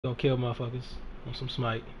Gonna kill motherfuckers on some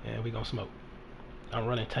Smite, and we gonna smoke. I'm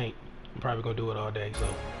running tank. I'm probably gonna do it all day, so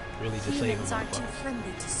really just save them Humans aren't too motherfuckers.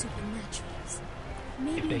 friendly to supernaturals. If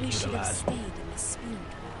Maybe they we should have utilize stayed in the spirit world.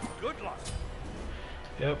 Good luck.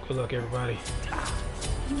 Yep, good luck everybody.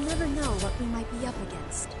 You never know what we might be up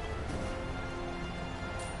against.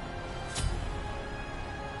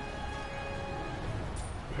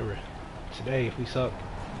 Remember, today if we suck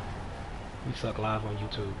live on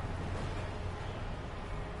YouTube.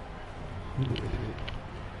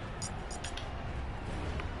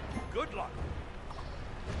 Good luck.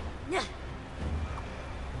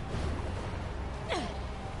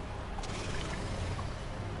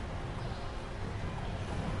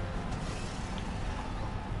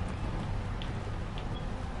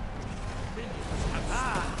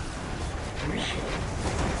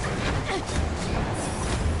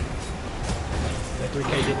 That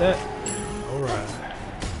 3K get that? Alright.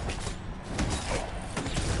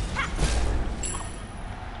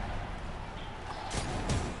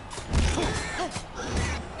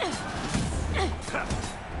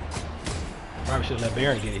 Probably should have let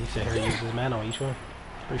Baron get it. He said here use his mana on each one.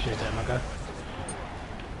 Appreciate that, my guy.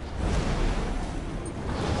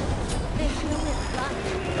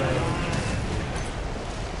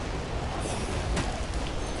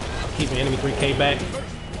 I'm keeping enemy 3K back.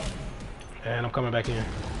 And I'm coming back in.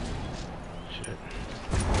 Shit.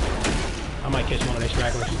 I might catch one of these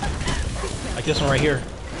stragglers. Like this one right here.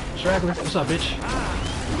 Straggler, what's up, bitch?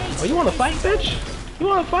 Oh, you wanna fight, bitch? You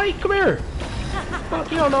wanna fight? Come here. Fuck,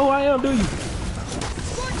 you don't know who I am, do you?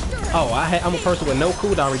 Oh, I'm a person with no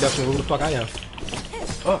cooldown reduction. Who the fuck I am?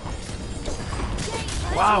 Oh.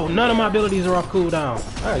 Wow, none of my abilities are off cooldown.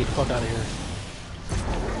 Alright, get the fuck out of here.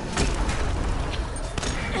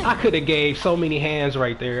 I could have gave so many hands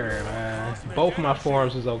right there, man. Both of my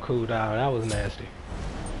forms was on cooldown. That was nasty.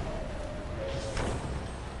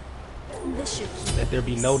 Let there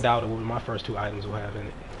be no doubt of what my first two items will have in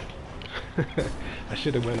it. I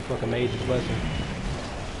should have went and fucking made this blessing.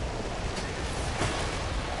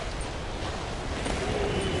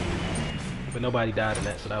 But nobody died in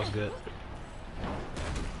that, so that was good.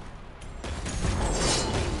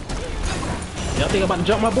 Y'all think I'm about to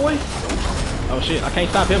jump my boy? Oh shit, I can't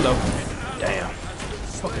stop him though. Damn.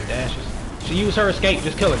 Fucking dashes. She used her escape,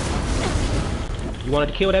 just kill her. You wanted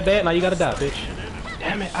to kill that bad? Now you gotta die, bitch.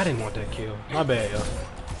 Damn it, I didn't want that kill. My bad, yo.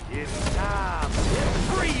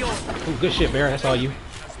 Ooh, good shit, Baron, that's all you.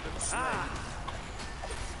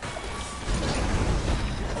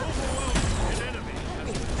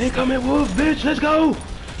 Incoming wolf, bitch, let's go!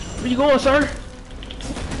 Where you going, sir?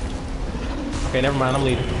 Okay, never mind, I'm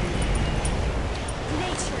leaving.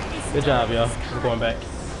 Good job, y'all. I'm going back.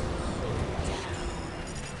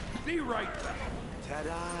 Be right back.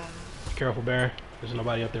 Ta-da. Be careful, Baron. There's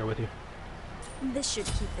nobody up there with you. This should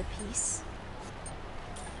keep the peace.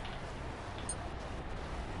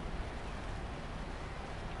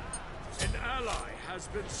 An ally has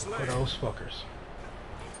been slain. For those fuckers.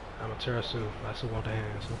 I'm a Terrasu. I still want the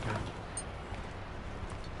hands. Okay.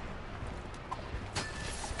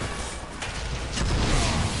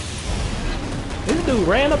 This dude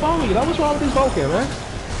ran up on me. Like, what's wrong with this Vulcan, man?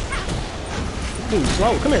 This dude's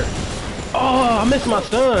slow. Come here. Oh, I missed my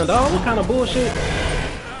stun, dog. What kind of bullshit?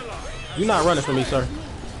 You're not running from me, sir.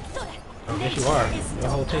 Oh, yes, you are. Your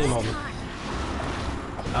whole team on me.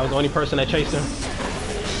 I was the only person that chased him.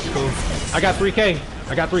 Cool. I got 3K.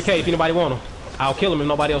 I got 3K if anybody want him. I'll kill him if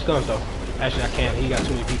nobody else comes, though. Actually, I can't. He got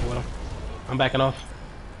too many people with him. I'm backing off.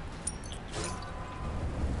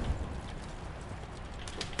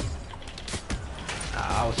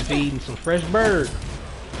 I was feeding some fresh bird.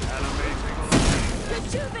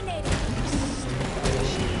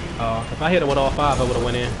 If I hit it with all five, I would have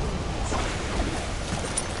went in.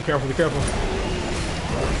 Be careful, be careful.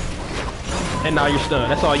 And now you're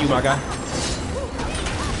stunned. That's all you, my guy.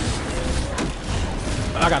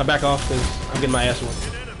 I gotta back off because I'm getting my ass whooped.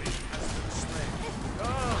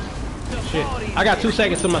 Shit. I got 2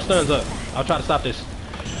 seconds till my stun's up. I'll try to stop this.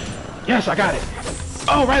 Yes, I got it.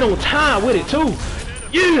 Oh, right on time with it, too.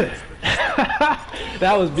 Yeah!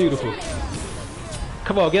 That was beautiful.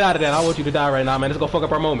 Come on, get out of that. I want you to die right now, man. Let's go fuck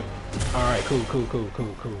up our moment. Alright, cool.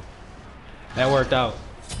 That worked out.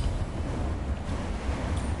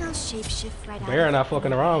 I'll shapeshift right out. Baron not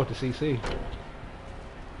fucking around with the CC.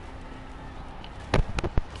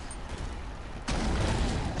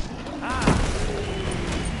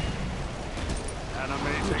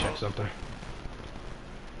 Check something.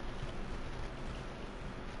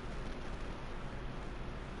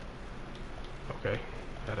 Okay,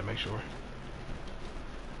 gotta make sure.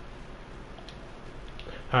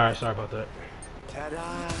 Alright, sorry about that.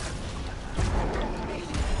 Ta-da!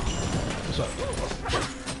 What's up?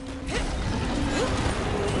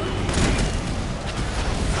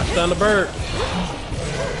 I stunned the bird.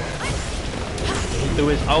 He threw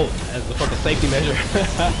his ult as the fucking safety measure.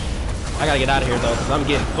 I gotta get out of here though, because I'm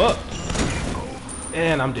getting fucked.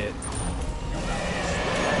 And I'm dead.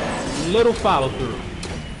 Little follow through.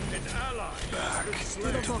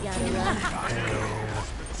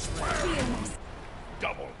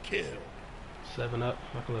 Double kill. 7 up.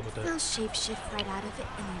 I can live with that. I'll shapeshift right out of it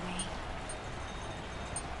anyway.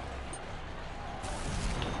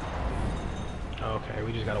 Okay,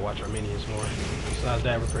 we just gotta watch our minions more. Besides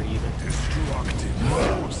that, we're pretty even.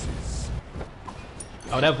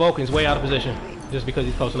 Oh, that Vulcan's way out of position. Just because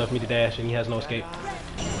he's close enough for me to dash and he has no escape.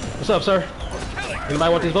 What's up, sir?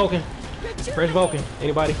 Anybody want this Vulcan? Fresh Vulcan.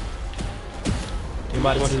 Anybody?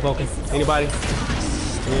 Anybody want this Vulcan? Anybody?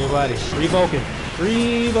 Anybody? Free Vulcan.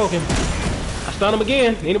 Free Vulcan. I stun him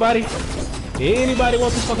again. Anybody? Anybody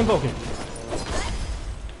want this fucking Vulcan?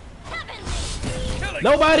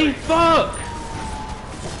 Nobody? Fuck!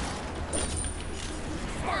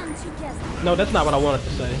 No, that's not what I wanted to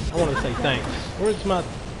say. I wanted to say thanks. Where's my...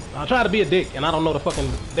 I try to be a dick and I don't know the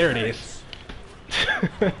fucking... There it is.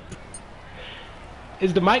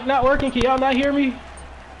 Is the mic not working? Can y'all not hear me?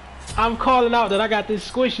 I'm calling out that I got this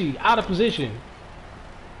squishy out of position.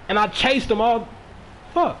 And I chased them all.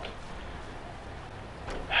 Fuck.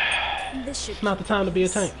 It's not the time to be a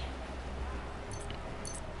tank.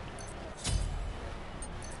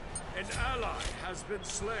 An ally has been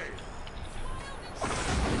slain.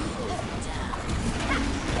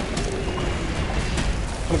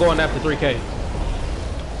 I'm going after 3K.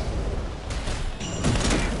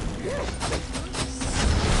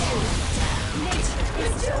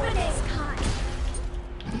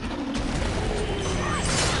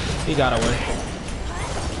 He got away.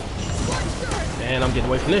 And I'm getting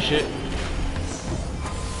away from this shit.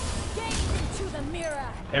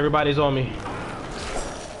 Everybody's on me.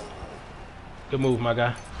 Good move, my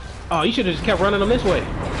guy. Oh, you should have just kept running them this way.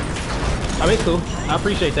 I mean, it's cool. I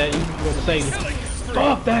appreciate that. You want to save me.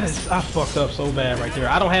 Fuck, that is... I fucked up so bad right there.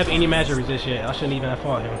 I don't have any magic resist yet. I shouldn't even have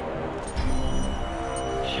fought him.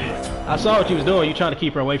 Shit. I saw what you was doing. You trying to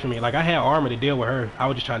keep her away from me. Like, I had armor to deal with her. I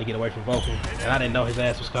was just trying to get away from Vulcan. And I didn't know his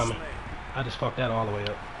ass was coming. I just fucked that all the way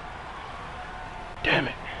up. Damn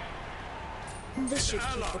it. This should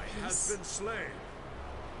keep the peace.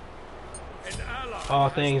 All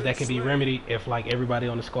things that can be remedied if, like, everybody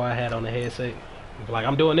on the squad had on the headset. Like,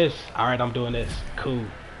 I'm doing this. Alright, I'm doing this. Cool.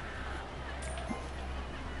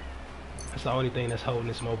 That's the only thing that's holding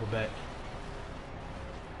this mobile back.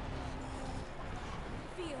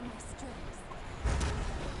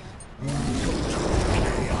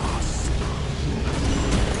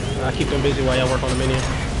 I keep them busy while y'all work on the minion.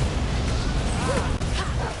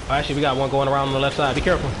 Oh, actually, we got one going around on the left side. Be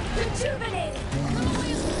careful.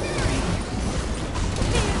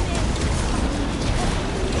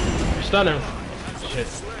 Stunner. Shit.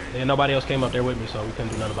 Yeah, nobody else came up there with me, so we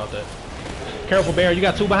couldn't do nothing about that. Careful, Baron. You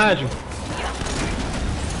got 2 behind you.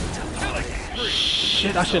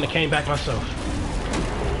 Shit, I shouldn't have came back myself.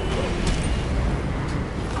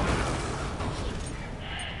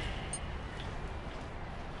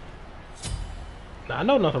 Now, I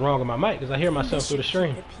know nothing wrong with my mic because I hear myself through the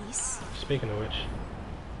stream. Speaking of which.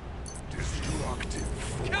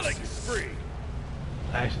 Killing spree.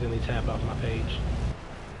 I accidentally tapped off my page.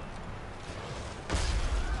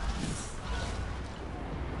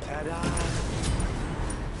 Ta-da.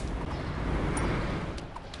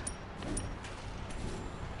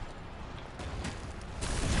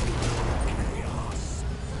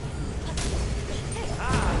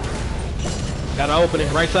 Got an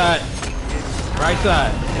opening, right side. Right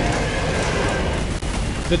side.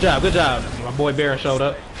 Good job, good job. My boy Baron showed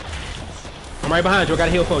up. I'm right behind you, I got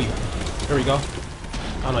a heal for you. There we go.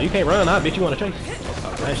 Oh no, you can't run, I bet you want to chase.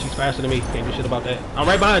 Oh, man, she's faster than me. Can't do shit about that. I'm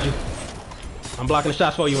right behind you. I'm blocking the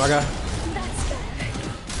shots for you, my guy.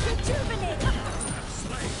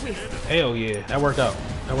 Hell yeah, that worked out.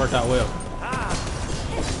 That worked out well.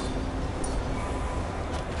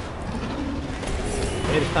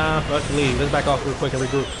 It is time for us to leave. Let's back off real quick and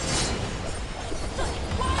regroup.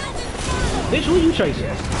 Bitch, who you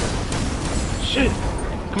chasing? Shit.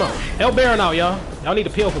 Come on. Help Baron out, y'all. Y'all need to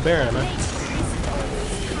peel for Baron, man. An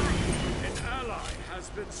ally has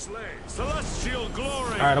been slain. Celestial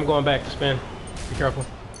glory. Alright, I'm going back to spin. Be careful.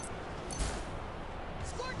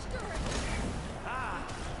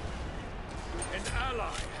 An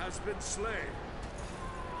ally has been slain.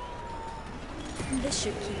 This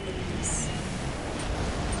should keep the peace.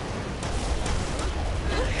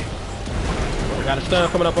 Got a stun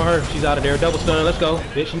coming up on her. She's out of there. Double stun. Let's go.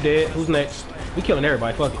 Bitch, you dead. Who's next? We killing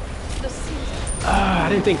everybody. Fuck it. Ah, I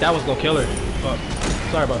didn't think that was gonna kill her. Fuck.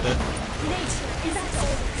 Sorry about that.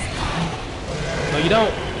 No, you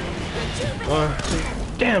don't. 1,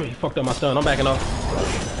 2. Damn, he fucked up my stun. I'm backing off.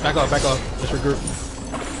 Back off, back off. Let's regroup.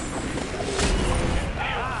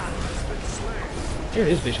 Here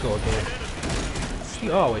this bitch go again. She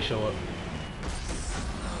always show up.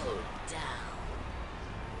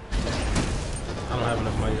 I don't have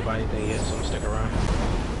enough money to buy anything yet, so I'm gonna stick around.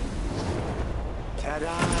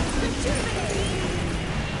 Ta-da!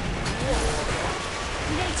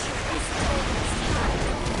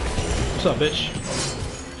 What's up, bitch?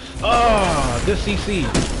 Oh, this CC.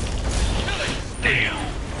 Damn.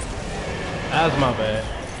 That's my bad.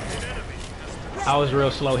 I was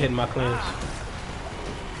real slow hitting my cleanse.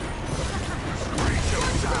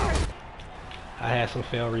 I had some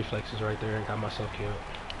failed reflexes right there and got myself killed.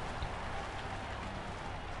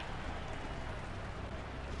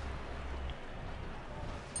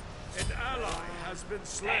 An ally has been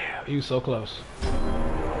slain. Damn, he was so close.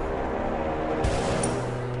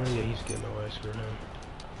 Yeah, he's getting away. Screw him.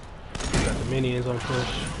 Got the minions on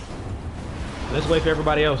push. Let's wait for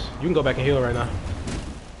everybody else. You can go back and heal right now.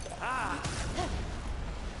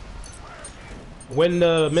 When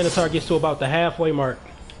the Minotaur gets to about the halfway mark.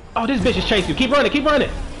 Oh, this bitch is chasing you. Keep running, keep running.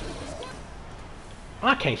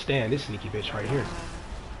 I can't stand this sneaky bitch right here.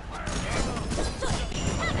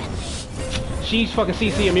 She's fucking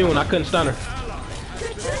CC immune. I couldn't stun her.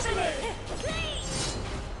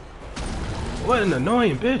 What an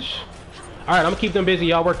annoying bitch. Alright, I'm gonna keep them busy.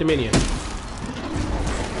 Y'all work the minion.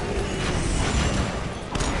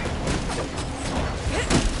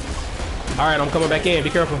 Alright, I'm coming back in. Be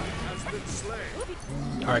careful.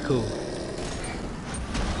 Alright, cool.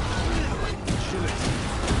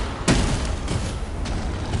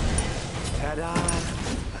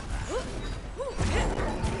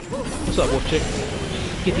 What's up, wolf chick?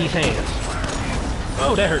 Get these hands.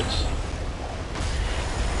 Oh, that hurts.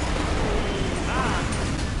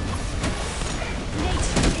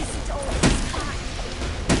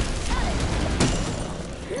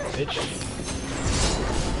 Bitch.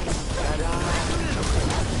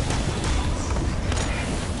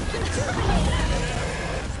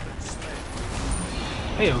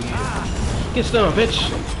 Hell yeah. Get stunned, bitch.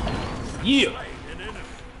 Yeah.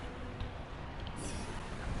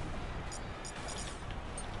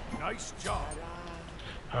 Nice job.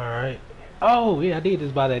 Alright. Oh, yeah, I did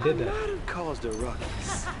just buy that, did that. Caused a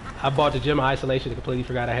ruckus. I bought the Gem of Isolation and completely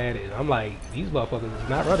forgot I had it. I'm like, these motherfuckers is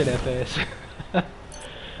not running that fast.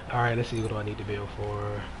 Alright, let's see what do I need to build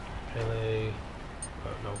for. LA.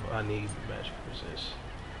 Oh, no, I need magic resist.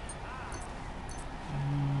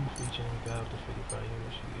 Featuring got up to 55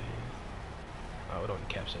 units again. Oh, it only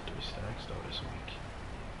caps at 3 stacks though this week.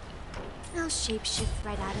 I'll shapeshift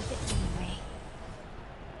right out of it anyway.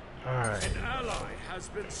 Alright. An ally has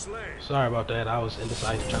been slain. Sorry about that. I was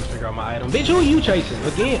indecisive trying to figure out my item. Bitch, who are you chasing?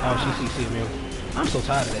 Again? Oh, she's CC immune. I'm so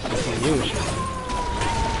tired of that CC immune shit.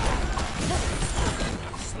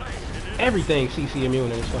 Everything CC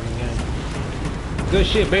immune in this fucking game. Good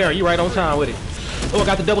shit, Bear. You right on time with it. Oh, I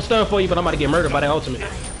got the double stun for you, but I'm about to get murdered by that ultimate.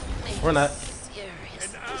 Or not. An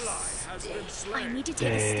ally has been slain. I need to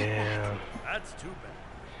take a step back. Damn. That's too bad.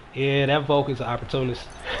 Yeah, that Volk is an opportunist.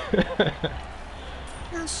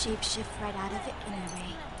 I'll shapeshift right out of it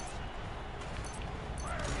anyway.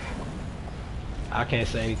 I can't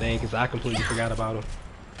say anything because I completely forgot about him.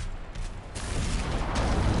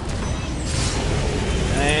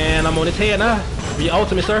 And I'm on his head now. Where's your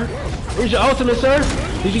ultimate, sir? Where's your ultimate, sir?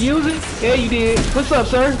 Did you use it? Yeah, you did. What's up,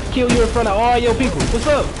 sir? Kill you in front of all your people. What's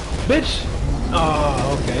up, bitch?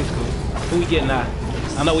 Oh, okay, it's cool. Who we getting now?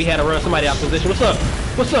 I know we had to run somebody out of position. What's up?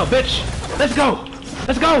 What's up, bitch? Let's go.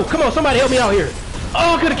 Let's go. Come on, somebody help me out here.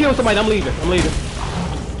 Oh, I could have killed somebody. I'm leaving. I'm leaving.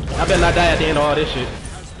 I better not die at the end of all this shit.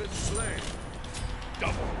 Has been slain.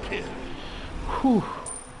 Double kill. Whew.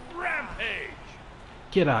 Rampage.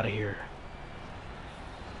 Get out of here.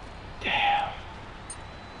 Damn.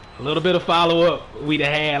 A little bit of follow-up. We'd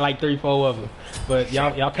have had like 3-4 of them. But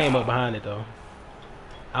y'all came up behind it though.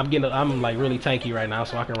 I'm like really tanky right now,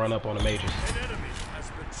 so I can run up on the majors. An enemy has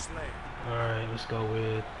been slain. Alright, let's go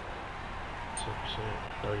with 2%,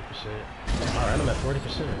 30%. Alright, I'm at 40%.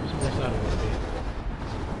 What's that want to be?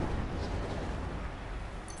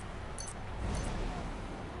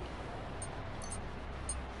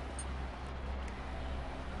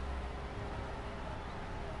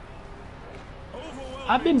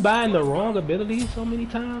 I've been buying the wrong abilities so many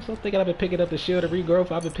times. I'm thinking I've been picking up the Shield of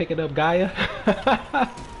Regrowth. I've been picking up Gaia.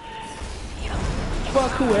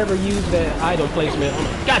 Fuck whoever used that item placement.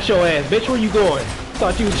 Got your ass, bitch. Where you going?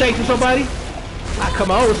 Thought you was chasing somebody? I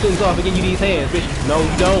Come on, sends off and give you these hands, bitch. No,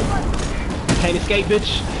 you don't. You can't escape,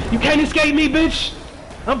 bitch. You can't escape me, bitch.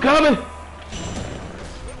 I'm coming.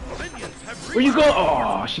 Where you going?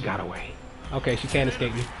 Oh, she got away. Okay, she can't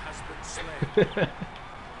escape me.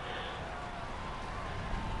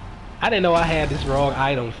 I didn't know I had this wrong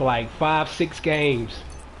item for like 5-6 games.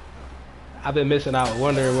 I've been missing out,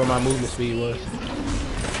 wondering where my movement speed was.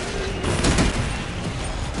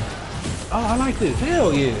 Oh, I like this.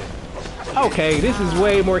 Hell yeah. Okay, this is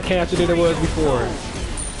way more cancer than it was before.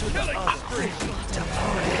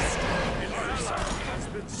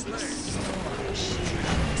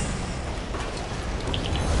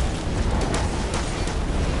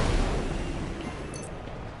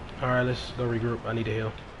 Alright, let's go regroup. I need to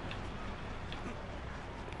heal.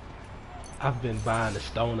 I've been buying the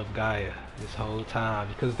Stone of Gaia this whole time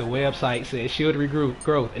because the website said shield regroup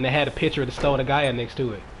growth and they had a picture of the Stone of Gaia next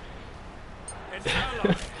to it.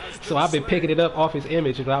 So I've been picking it up off his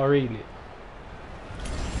image without reading it.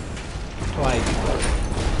 For like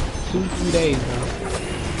 2-3 days now.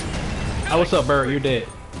 Oh, what's up, Bird? You're dead.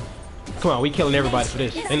 Come on, we killing everybody for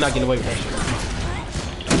this. They're not getting away with that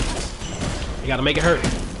shit. You gotta make it hurt.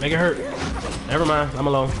 Make it hurt. Never mind. I'm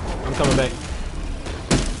alone. I'm coming back.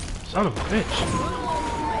 Son of a bitch.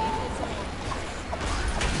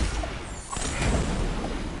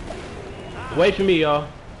 Wait for me, y'all.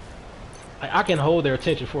 I can hold their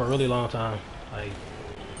attention for a really long time. Like,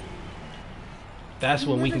 that's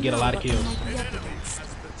when we can get a lot of kills.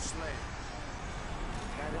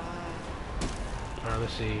 Alright,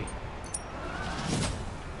 let's see.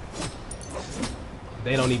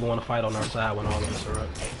 They don't even want to fight on our side when all of us are up.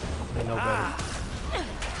 They know better.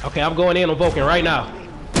 Okay, I'm going in on Vulcan right now.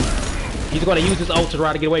 He's going to use his ult to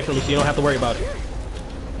try to get away from me, so you don't have to worry about it.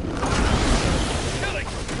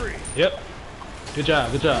 Yep. Good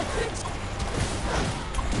job, good job.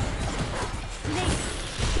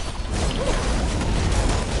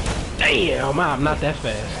 Damn, I'm not that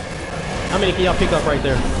fast. How many can y'all pick up right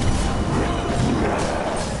there?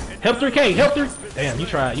 Help 3K, help 3. Damn, you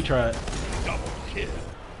tried, you tried. Double kill.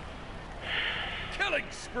 Killing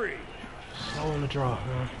spree. Slow on the draw,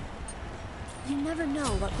 huh? You never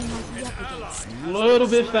know what we might be up against. A little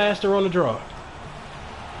bit faster on the draw.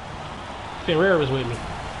 Ferrer was with me.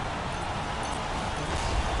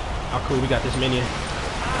 Oh, cool, we got this minion.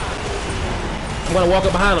 I'm gonna walk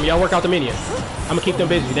up behind them. Y'all work out the minion. I'm gonna keep them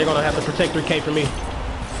busy. They're gonna have to protect 3K from me.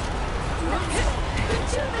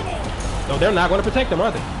 No, they're not gonna protect them,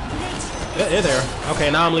 are they? They're there.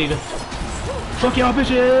 Okay, now I'm leaving. Fuck y'all,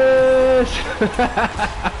 bitches!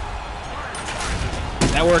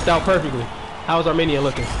 That worked out perfectly. How's our minion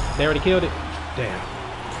looking? They already killed it? Damn.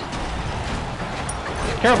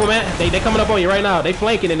 Careful, man. They coming up on you right now. They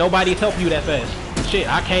flanking and nobody's helping you that fast. Shit,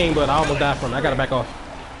 I came, but I almost died from it. I gotta back off.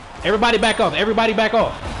 Everybody back off. Everybody back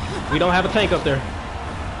off. We don't have a tank up there.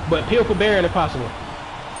 But peel for Baron if possible.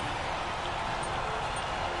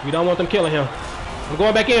 We don't want them killing him. I'm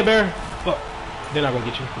going back in, Baron. Fuck. They're not gonna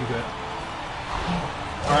get you. You good.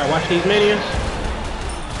 Alright, watch these minions.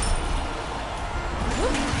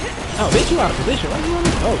 Oh, bitch, you out of position. Why you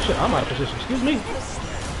running? Oh, shit, I'm out of position. Excuse me.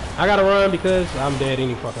 I gotta run because I'm dead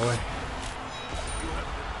any fucking way.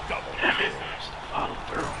 Damn it. Follow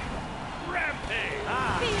through.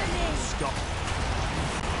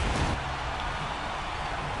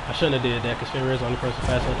 I shouldn't have did that because Ferrer is the only person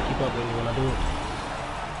fast enough to keep up with me when I do it.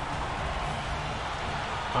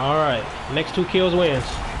 Alright, next 2 kills wins.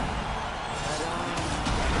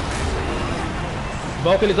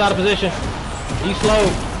 Vulcan is out of position. He's slow.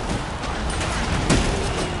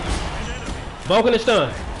 Vulcan is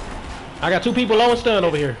stunned. I got 2 people low and stunned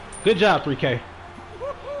over here. Good job, 3K.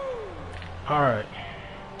 Alright.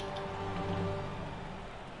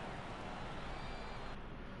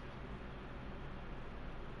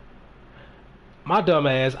 My dumb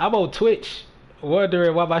ass, I'm on Twitch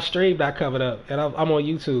wondering why my stream not coming up, and I'm on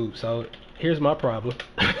YouTube, so here's my problem.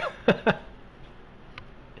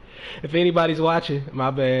 If anybody's watching,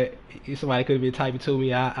 my bad. If somebody could have been typing to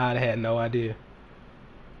me, I'd have had no idea.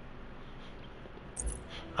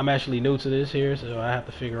 I'm actually new to this here, so I have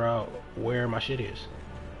to figure out where my shit is.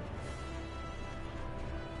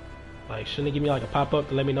 Like, shouldn't it give me like a pop-up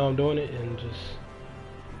to let me know I'm doing it, and just...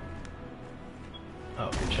 Oh,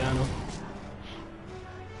 your channel.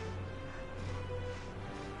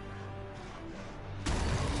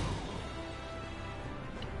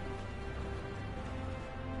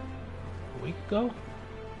 A week ago?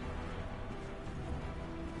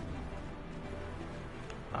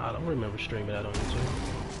 I don't remember streaming that on YouTube.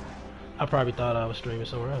 I probably thought I was streaming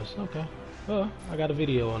somewhere else. Okay. Well, I got a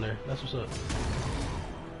video on there. That's what's up.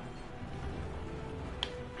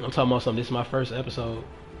 I'm talking about something. This is my first episode.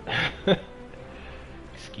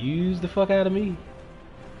 Excuse the fuck out of me.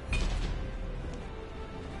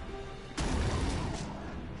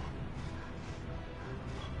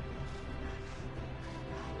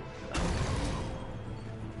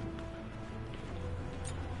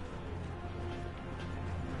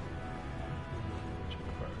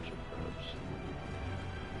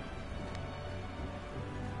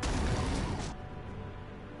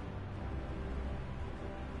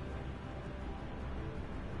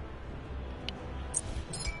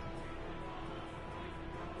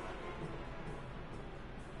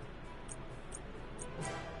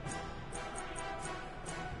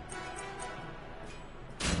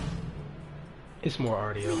 It's more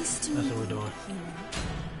Artio. That's what we're doing.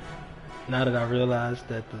 Now that I realized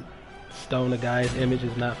that the stone the guy's image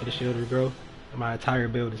is not for the shield regrowth, my entire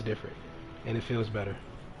build is different. And it feels better.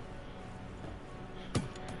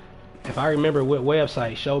 If I remember what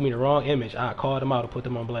website showed me the wrong image, I'd call them out and put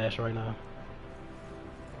them on blast right now.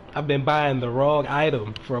 I've been buying the wrong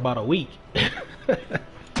item for about a week.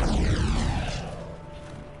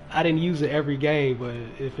 I didn't use it every game, but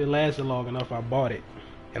if it lasted long enough, I bought it.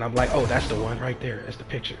 And I'm like, oh, that's the one right there. That's the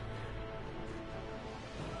picture.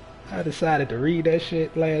 I decided to read that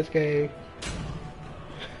shit last game.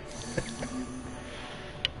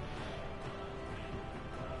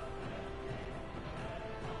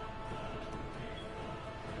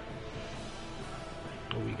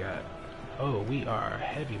 What we got? Oh, we are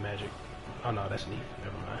heavy magic. Oh no, that's neat.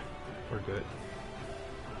 Never mind. We're good.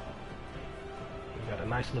 We got a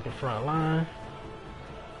nice looking front line.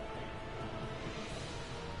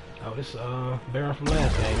 Oh, this Baron from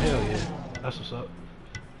last game. Hell yeah. That's what's up.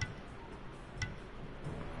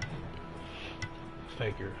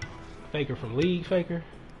 Faker. Faker from League Faker.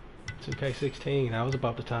 2K16. That was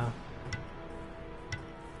about the time.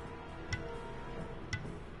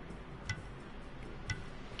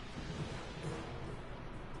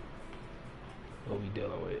 What we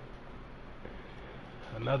dealing with?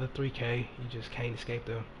 Another 3K. You just can't escape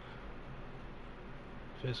them.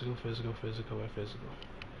 Physical, physical, physical, and physical.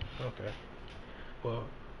 Okay. Well,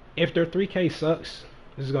 if their 3K sucks,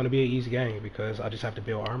 this is going to be an easy game because I just have to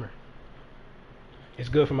build armor. It's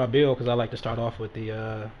good for my build because I like to start off with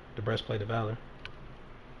the breastplate of valor.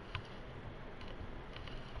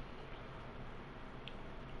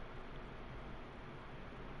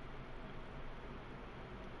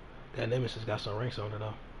 That Nemesis got some ranks on her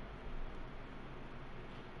though.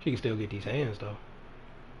 She can still get these hands though.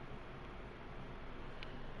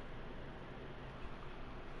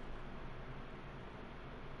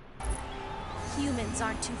 Humans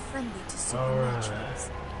aren't too friendly to supernaturals.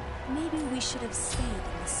 Alright. Maybe we should have stayed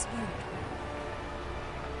in the spirit world.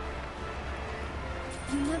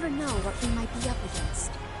 You never know what we might be up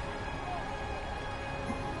against.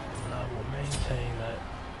 I will maintain that.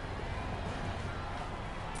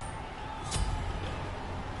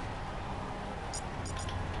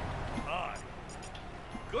 Aye.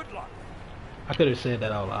 Good luck. I could have said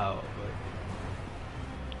that out loud,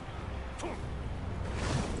 but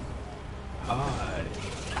hi.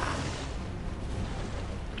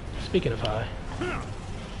 Speaking of high,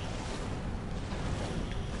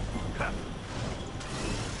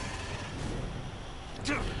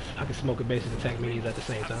 I can smoke a basic attack minis at the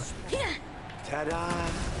same time. Ta-da!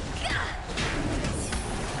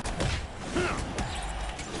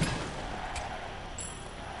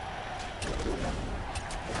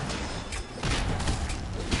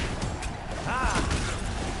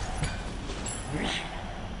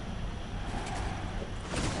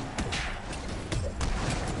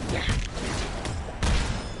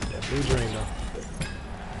 Blue dream though.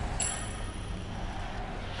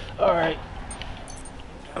 Alright.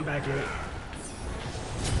 I'm back in it.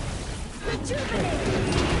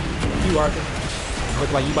 You Arthur.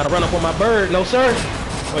 Look like you about to run up on my bird. No sir.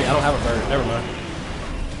 Wait, I don't have a bird. Never mind.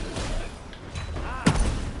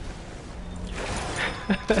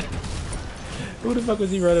 Who the fuck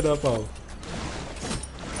was he running up on?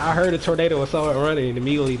 I heard a tornado or saw it running and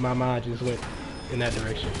immediately my mind just went in that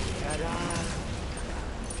direction.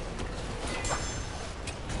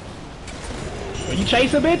 Are you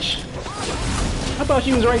chasing, bitch? I thought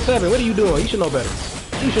she was rank 7. What are you doing? You should know better.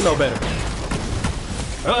 You should know better.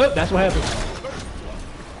 That's what happened.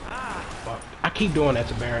 Fuck. I keep doing that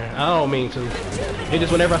to Baron. I don't mean to. It's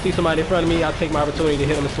just whenever I see somebody in front of me, I take my opportunity to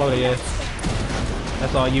hit them and slow their ass.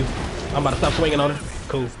 That's all you. I'm about to stop swinging on her.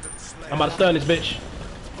 Cool. I'm about to stun this bitch.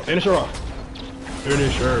 Finish her off.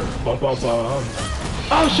 Finish her. Bum, bum, bum.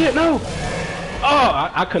 Oh shit, no!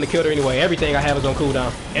 Oh, I couldn't have killed her anyway. Everything I have is on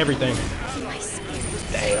cooldown. Everything.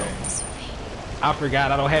 Damn. I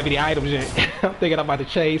forgot I don't have any items yet. I'm thinking I'm about to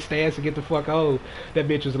change stance and get the fuck home. That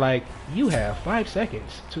bitch was like, you have 5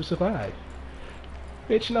 seconds to survive.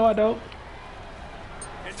 Bitch, no I don't.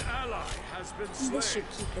 An ally has been slain. This should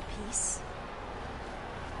keep the peace.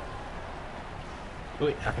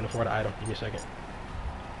 Wait, I can afford an item. Give me a second.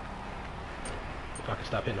 If I can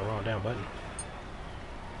stop hitting the wrong down button.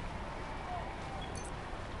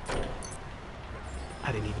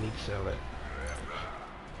 I didn't even need to sell that.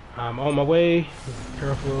 I'm on my way.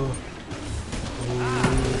 Careful.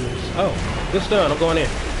 Oh, good stun. I'm going in.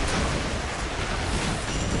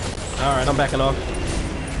 Alright, I'm backing off.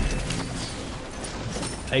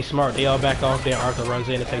 Hey, smart. They all back off. Then Arthur runs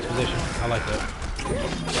in and takes position. I like that.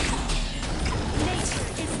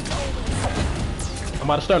 I'm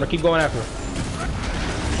about to stun her. Keep going after her.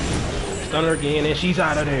 Stun her again, and she's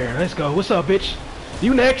out of there. Let's go. What's up, bitch?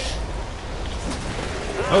 You next.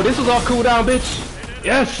 Oh, this was all cooldown, bitch.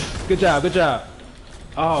 Yes. Good job. Good job.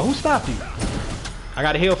 Oh, who stopped you? I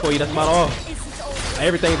got a heal for you. That's about all.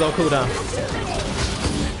 Everything's on cooldown.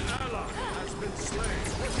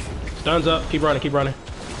 Stun's up. Keep running. Keep running.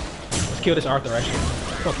 Let's kill this Arthur, actually.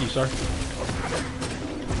 Fuck you, sir.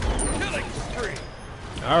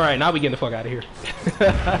 Alright, now we getting the fuck out of here.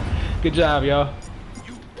 Good job, y'all.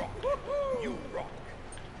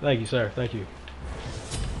 Thank you, sir. Thank you.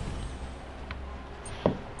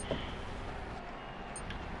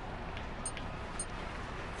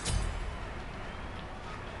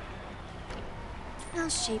 I'll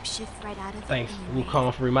shapeshift right out of it. Thanks, anyway.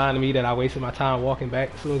 Wukong, for reminding me that I wasted my time walking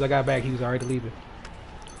back. As soon as I got back, he was already leaving.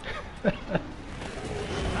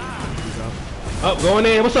 Oh, going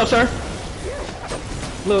in. What's up, sir?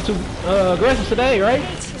 A little too aggressive today, right?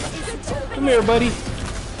 Come here, buddy.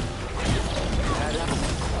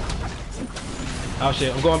 Oh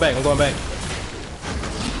shit, I'm going back. I'm going back.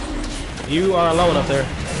 You are alone up there.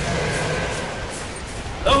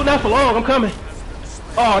 Oh, not for long. I'm coming.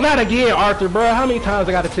 Oh, not again, Arthur, bro. How many times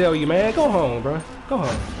I gotta tell you, man? Go home, bro. Go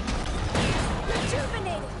home.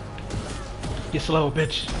 You slow,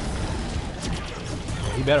 bitch.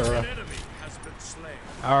 Yeah, you better run.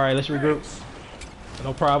 Alright, let's regroup.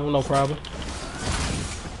 No problem, no problem.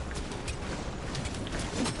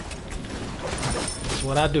 That's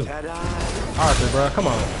what I do. Arthur, bro, come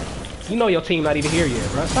on. You know your team not even here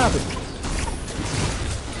yet, bro. Stop it.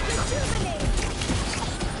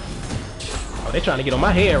 Oh, they trying to get on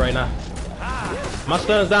my head right now. My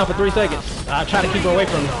stun's down for 3 seconds. I try to keep her away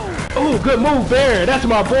from them. Oh, good move, Baron. That's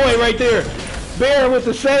my boy right there. Baron with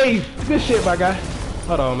the save. Good shit, my guy.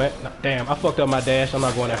 Hold on, man. No, damn, I fucked up my dash. I'm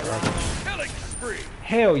not going after her.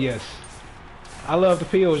 Hell yes. I love the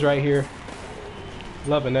pills right here.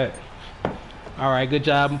 Loving that. Alright, good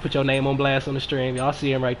job. I'm gonna put your name on blast on the stream. Y'all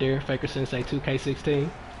see him right there. Faker Sensei 2K16.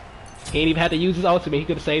 He ain't even had to use his ultimate. He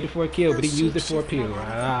could have saved it for a kill, but he used it for a pill.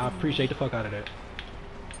 I appreciate the fuck out of that.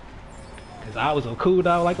 Cause I was on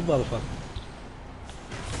cooldown like a motherfucker.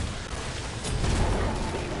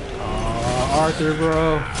 Oh, Arthur,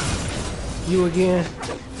 bro. You again?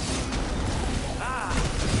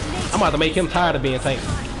 I'm about to make him tired of being tank.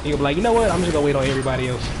 He gonna be like, you know what? I'm just gonna wait on everybody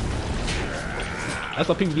else. That's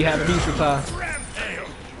what people be having me sometimes.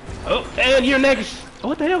 Oh, and you're next. Oh,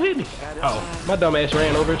 what the hell hit me? Oh, my dumb ass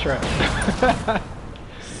ran over a trap.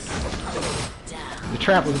 The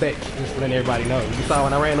trap was next. Just letting everybody know. You saw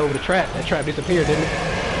when I ran over the trap, that trap disappeared, didn't it?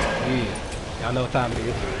 Yeah. Y'all know what time it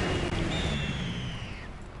is.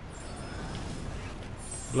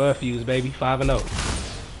 Blood fuse, baby. 5-0.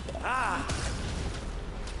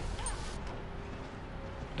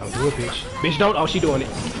 Don't do it, bitch. Bitch, don't. Oh, she doing it.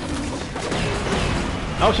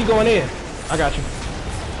 Oh, she going in. I got you.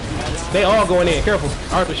 They all going in. Careful.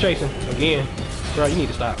 Arthur's chasing. Again. Bro, you need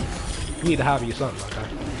to stop. You need to hobby or something, okay?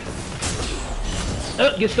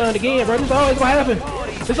 Get stunned again, bro. This is always gonna happen.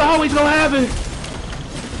 This always gonna happen.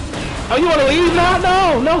 Oh, you wanna leave now?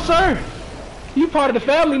 No. No, sir. You part of the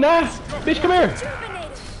family now. Bitch, come here.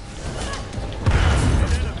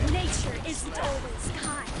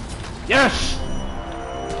 Yes!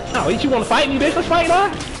 Oh, you wanna fight me, bitch? Let's fight now!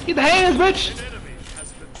 Get the hands, bitch!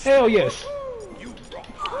 Hell yes!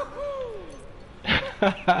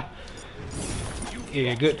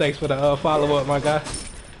 Yeah, good. Thanks for the follow-up, my guy.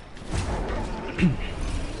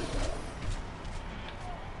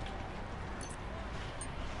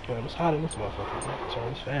 Man, it's hot in this motherfucker.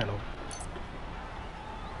 Turn this fan on.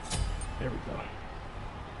 There we go.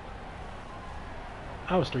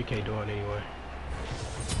 How was 3K doing anyway?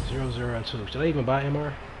 0, 0, and 2. Should I even buy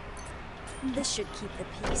MR? This should keep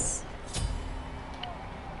the peace.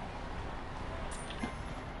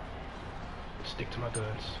 Stick to my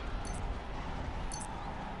guns.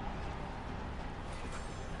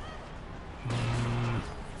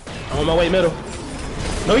 on my way middle.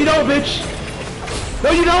 No, you don't, bitch.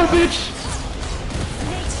 No, you don't, bitch.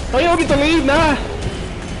 Oh, you don't get to leave, nah.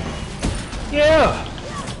 Yeah.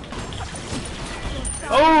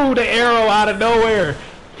 Oh, the arrow out of nowhere.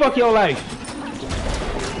 Fuck your life.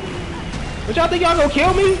 But y'all think y'all gonna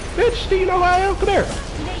kill me? Bitch, do you know who I am? Come here.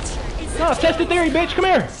 No, test the theory, bitch. Come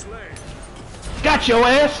here. Got your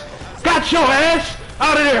ass. Got your ass.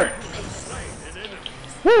 Out of there.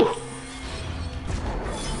 Woo.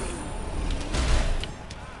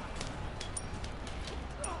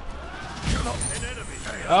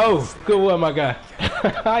 Oh, good one, my guy.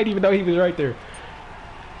 I didn't even know he was right there.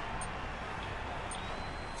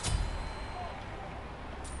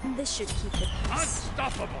 This should keep the peace.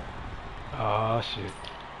 Unstoppable. Oh shit.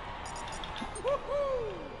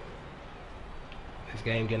 This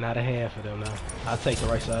game getting out of hand for them now. I'll take the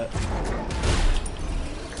right side.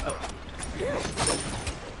 Oh.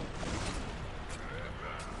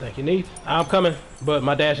 Thank you, Neith. I'm coming, but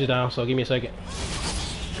my dash is down, so give me a second.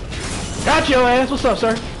 Got your ass. What's up,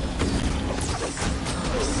 sir?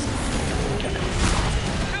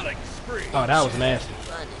 Oh, that was nasty.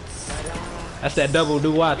 That's that double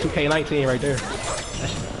do-why 2K19 right there.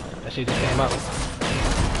 That shit just came out.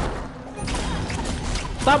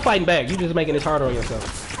 Stop fighting back. You just making this harder on yourself.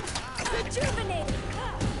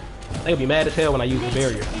 They'll be mad as hell when I use the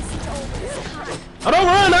barrier. Oh, don't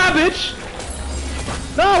run now, bitch!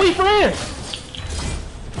 No, we friends!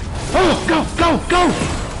 Oh, go, go, go!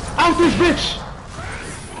 Out this bitch!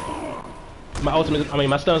 My ultimate,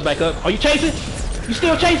 my stun's back up. Are you chasing? You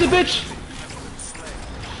still chasing, bitch?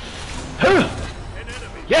 Huh.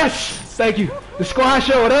 Yes! Thank you. The squad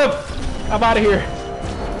showed up. I'm out of here.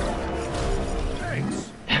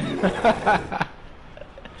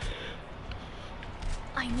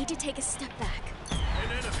 I need to take a step back. An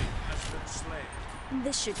enemy has been slain.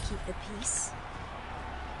 This should keep the peace.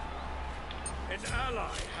 An ally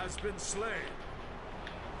has been slain.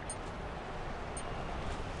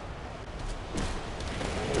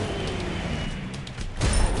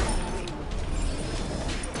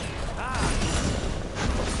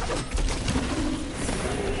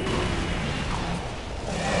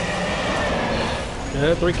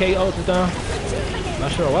 Yeah, 3K ult is down.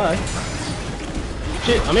 Not sure why.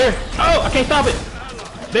 Shit, I'm here. Oh, I can't stop it.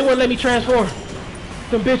 They wouldn't let me transform.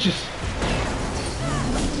 Them bitches.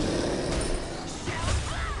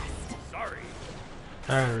 Sorry.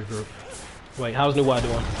 Alright, regroup. Wait, how's New Y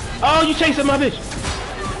doing? Oh, you chasing my bitch.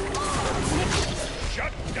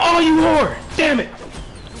 Oh, you whore. Damn it.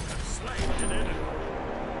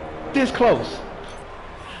 This close.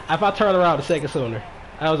 If I turn around a second sooner.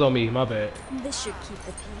 That was on me, my bad. This should keep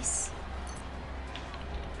the peace.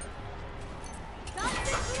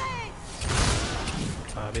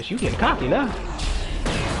 Bitch, you getting cocky now.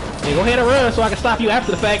 Yeah, go ahead and run so I can stop you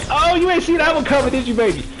after the fact. Oh, you ain't see that one coming, did you,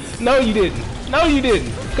 baby? No, you didn't. No, you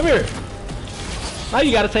didn't. Come here. Now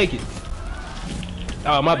you gotta take it.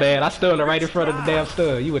 Oh, my bad. I stunned her right in front of the damn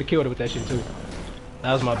stun. You would have killed her with that shit, too.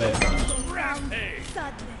 That was my bad.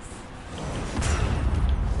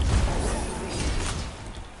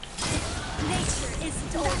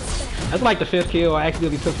 That's like the 5th kill I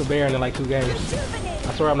accidentally took for Baron in like 2 games.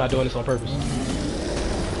 I swear I'm not doing this on purpose.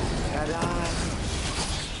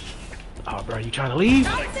 Oh, bro, you trying to leave?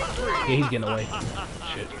 Yeah, he's getting away.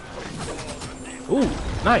 Shit. Ooh,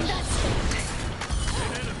 nice.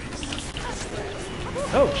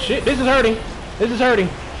 Oh, shit, this is hurting. This is hurting.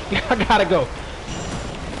 I gotta go.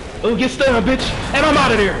 Ooh, get stunned, bitch. And I'm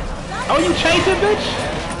out of there. Oh, you chasing, bitch?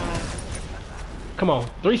 Come on,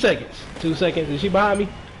 3 seconds. 2 seconds. Is she behind me?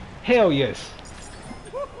 Hell yes.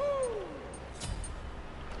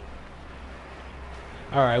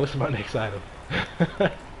 Alright, what's my next item?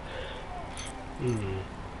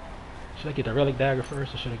 Should I get the relic dagger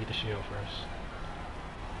first or should I get the shield first?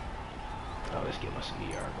 Oh, let's get my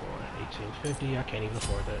CDR going. 1850, I can't even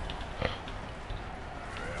afford that.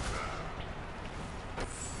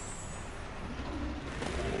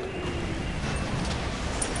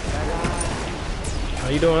 How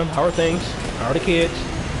you doing? How are things? How are the kids?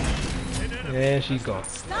 And she's gone.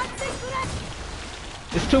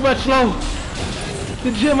 It's too much slow.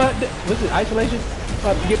 The gym, what's it, isolation?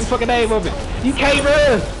 Get the fucking name of it. You can't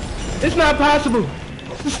run. It's not possible.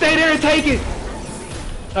 Just stay there and take it.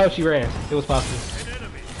 Oh, she ran. It was possible.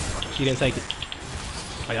 She didn't take it.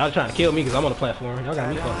 Oh, y'all trying to kill me because I'm on the platform. Y'all got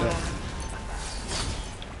me fucked up.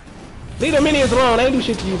 Leave the minions alone. They ain't do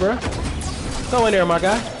shit to you, bro. Go in there, my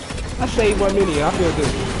guy. I saved 1 minion. I feel good.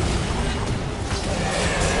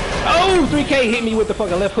 Oh, 3K hit me with the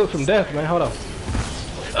fucking left hook from death, man. Hold on.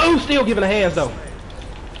 Oh, still giving the hands, though.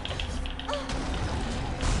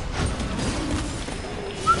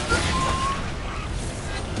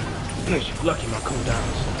 You lucky my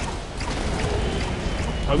cooldowns.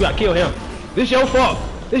 Oh, we gotta kill him. This your fault.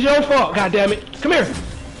 This your fault. God damn it. Come here.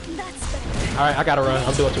 All right, I gotta run.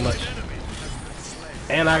 I'm doing too much.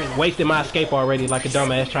 And I wasted my escape already, like a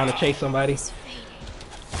dumbass trying to chase somebody.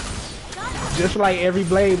 Just like every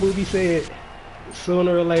Blade movie said,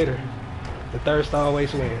 sooner or later, the thirst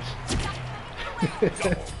always wins.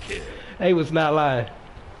 They was not lying.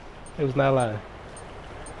 It was not lying.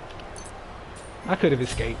 I could have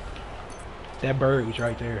escaped. That bird was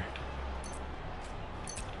right there.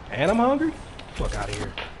 And I'm hungry? Fuck out of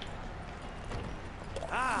here.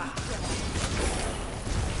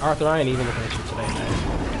 Arthur, I ain't even looking at you today,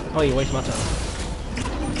 man. Oh, you waste my time.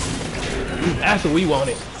 That's what we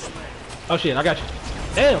wanted. Oh shit, I got you.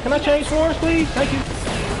 Damn, can I change forms, please? Thank you.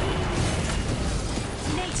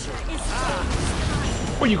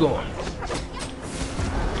 Where you going?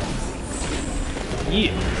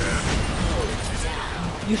 Yeah.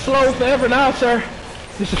 You slow forever now, sir.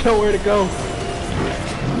 There's nowhere to go.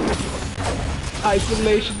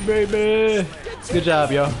 Isolation, baby. Good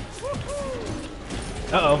job, y'all.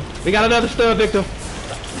 Uh-oh. We got another stun victim.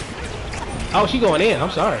 Oh, she going in.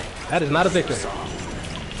 I'm sorry. That is not a victim.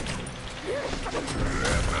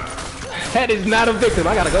 That is not a victim.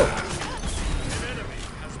 I gotta go.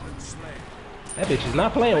 That bitch is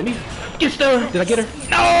not playing with me. Get stunned. Did I get her?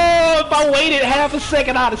 No! If I waited half a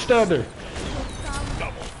second, I'd have stunned her.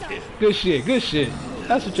 Good shit. Good shit.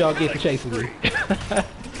 That's what y'all get for chasing me.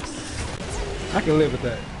 I can live with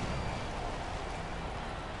that.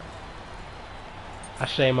 I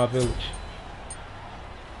shame my village.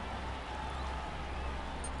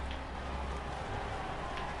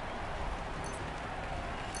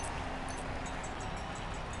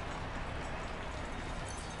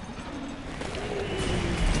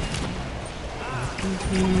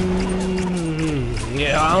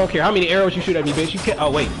 Yeah, I don't care how many arrows you shoot at me, bitch. You can't. Oh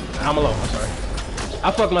wait, I'm alone. I'm sorry.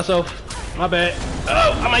 I fucked myself. My bad.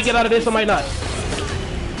 Oh, I might get out of this. I might not.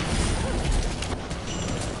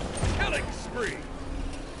 Killing spree.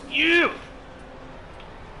 You.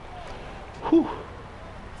 Whew.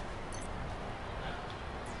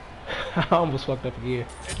 I almost fucked up again.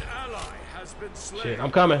 An ally has been slain. Shit,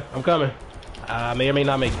 I'm coming. I'm coming. I may or may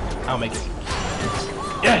not make it. I'll make it.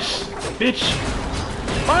 Yes, bitch.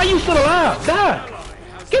 Why are you still alive? Die.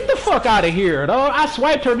 Get the fuck out of here, dog. I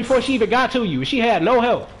swiped her before she even got to you. She had no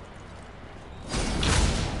health.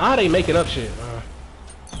 I ain't making up shit.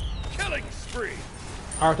 Killing spree.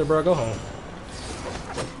 Arthur, bro, go home.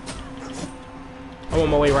 I'm on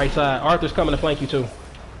my way right side. Arthur's coming to flank you too.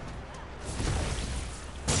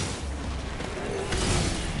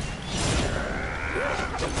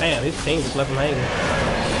 Damn, his team just left him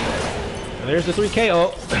hanging. There's the 3K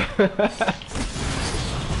ult.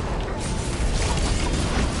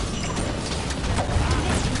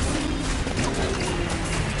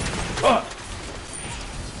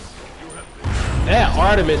 That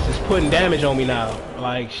Artemis is putting damage on me now.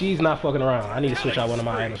 Like, she's not fucking around. I need to switch out one of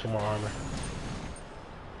my items for more armor.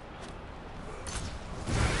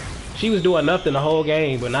 She was doing nothing the whole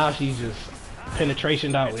game, but now she's just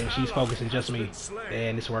penetration out and she's focusing just me.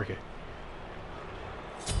 And it's working.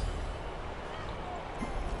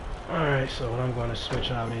 Alright, so what I'm going to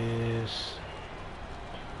switch out is...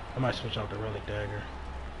 I might switch out the Relic Dagger.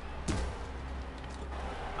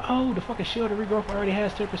 Oh, the fucking Shield of Regrowth already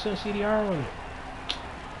has 10% CDR on it.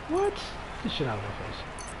 What? Get this shit out of my face.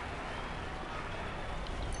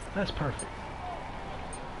 That's perfect.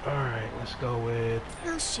 Alright, let's go with...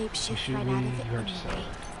 I'll shapeshift shoot right me, out of you it hurt anyway. yourself.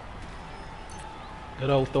 Good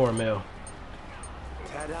old Thormail.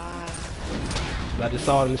 Ta-da! I just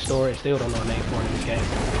saw it in the store and still don't know a name for it in this game.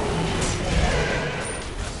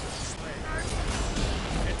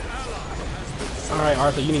 Alright,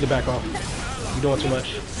 Arthur, you need to back off. You're doing too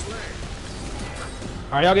much.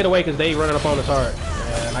 Alright, y'all get away because they running up on us hard.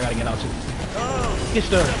 And I gotta get out too. Get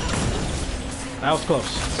stunned. That was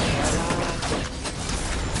close.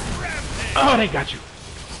 Oh, they got you.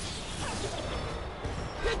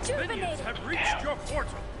 Minions have reached your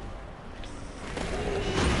portal.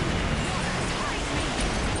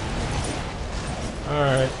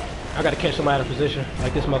 Alright. I gotta catch somebody out of position.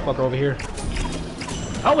 Like this motherfucker over here.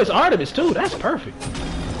 Oh, it's Artemis too. That's perfect.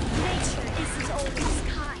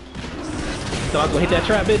 So I was gonna hit that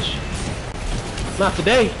trap, bitch. Not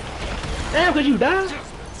today. Damn, could you die?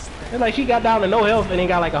 It's like she got down to no health and then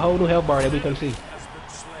got like a whole new health bar that we couldn't see.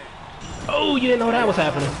 Oh, you didn't know that was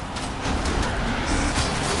happening.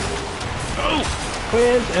 Oh,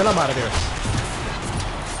 cleanse, and I'm out of there.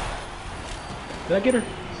 Did I get her?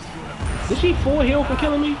 Did she full heal for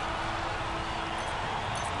killing me?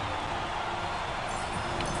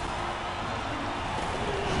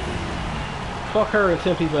 Fuck her and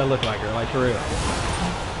 10 people that look like her, like for real.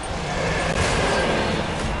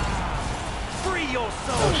 Free your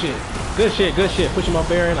soul. Oh shit. Good shit, good shit. Push him up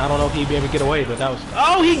Baron. I don't know if he'd be able to get away, but that was...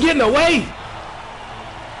 Oh, he getting away!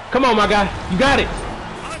 Come on, my guy. You got it.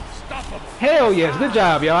 Hell yes. Good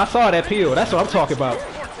job, y'all. I saw that peel. That's what I'm talking about.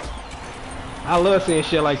 I love seeing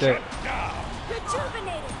shit like that.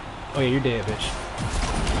 Oh yeah, you're dead, bitch.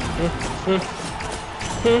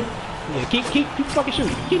 Yeah, keep fucking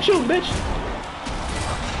shooting. Keep shooting, bitch.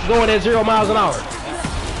 Going at 0 miles an hour.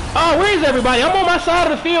 Oh, where is everybody? I'm on my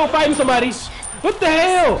side of the field fighting somebody. What the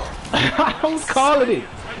hell? I was calling it.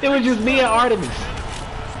 It was just me and Artemis.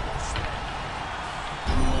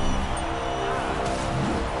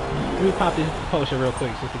 Let me pop this potion real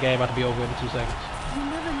quick since the game about to be over in 2 seconds. You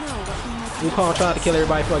never know what we might be Wukong trying to kill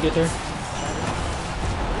everybody before I get there.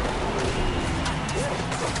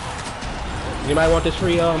 Anybody want this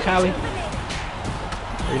free Cali?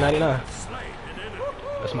 $3.99.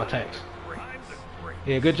 That's my tax.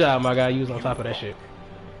 Yeah, good job, my guy. You was on top of that shit.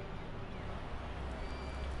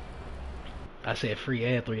 I said free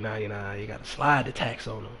and $3.99. You gotta slide the tax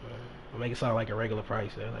on them. I'll make it sound like a regular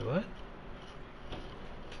price. They're like, what?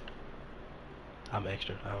 I'm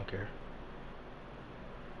extra. I don't care.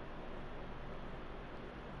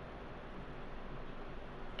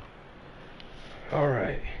 All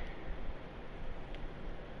right.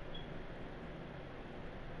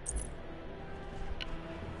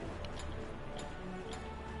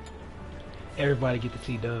 Everybody get the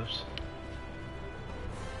T-dubs.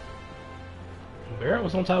 Barrett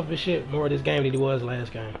was on top of his shit more this game than he was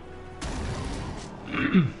last game.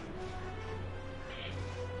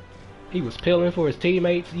 He was peeling for his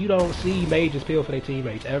teammates. You don't see mages peel for their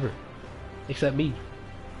teammates ever. Except me.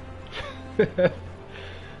 Let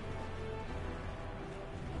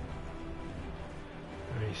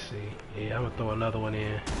me see. Yeah, I'm gonna throw another one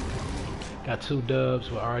in. Got 2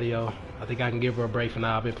 dubs with Artio. I think I can give her a break for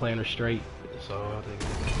now. I've been playing her straight. So I think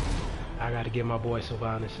I gotta get my boy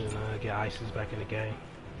Sylvanas and get Isis back in the game.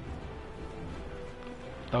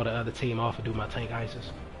 Throw the other team off and do my tank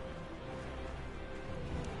Isis.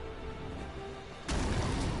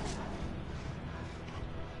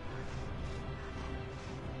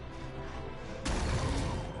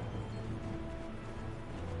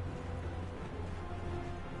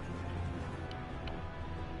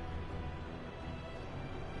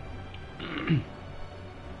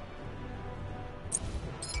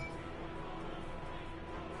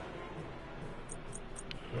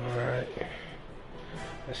 Alright.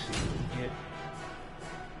 Let's see what we get.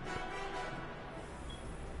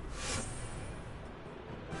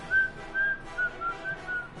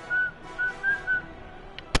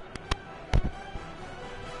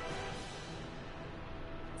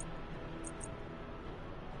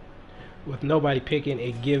 With nobody picking,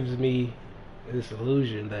 it gives me this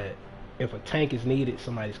illusion that if a tank is needed,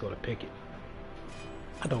 somebody's going to pick it.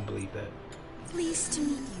 I don't believe that. pleased to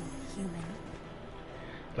meet you, human.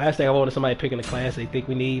 Last thing I wanted somebody picking the class they think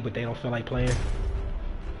we need, but they don't feel like playing.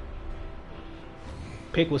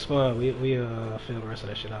 Pick was fun. We fill the rest of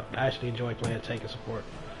that shit out. I actually enjoy playing tank and support.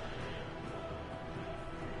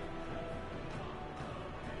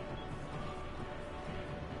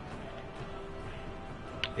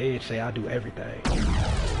 Edge say I do everything.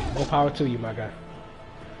 More power to you, my guy.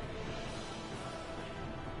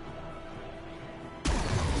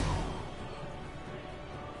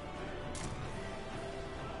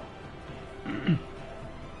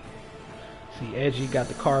 See, Edgy got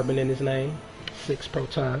the carbon in his name. 6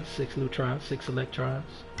 protons, 6 neutrons, 6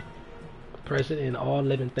 electrons. Present in all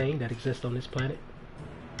living thing that exists on this planet.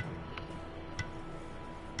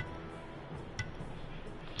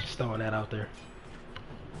 Just throwing that out there.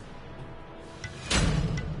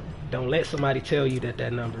 Don't let somebody tell you that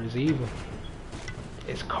that number is evil.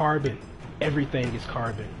 It's carbon. Everything is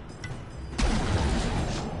carbon.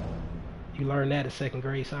 You learn that in 2nd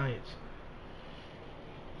grade science.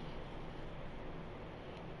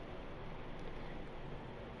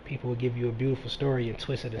 People will give you a beautiful story and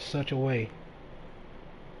twist it in such a way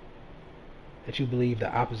that you believe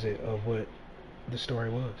the opposite of what the story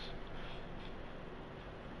was.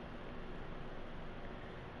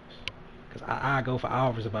 Because I go for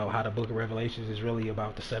hours about how the Book of Revelations is really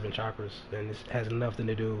about the 7 chakras, and this has nothing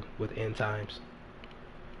to do with end times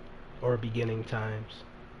or beginning times.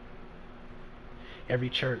 Every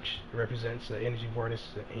church represents the energy vortex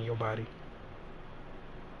in your body,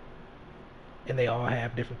 and they all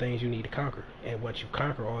have different things you need to conquer. And once you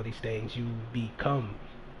conquer all these things, you become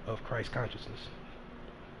of Christ consciousness.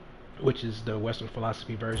 which is the Western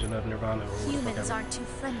philosophy version of Nirvana. Or whatever. Humans aren't too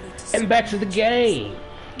friendly to And back to the game.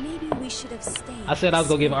 Maybe we should have stayed. I said I was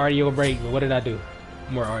gonna give Artio a break, but what did I do?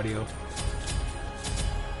 More Artio.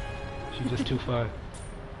 She's just too fun.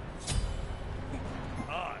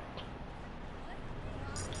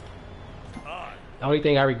 The only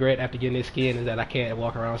thing I regret after getting this skin is that I can't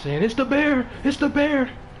walk around saying, "It's the bear! It's the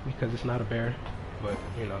bear!" Because it's not a bear. But,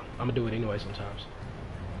 you know, I'm gonna do it anyway sometimes.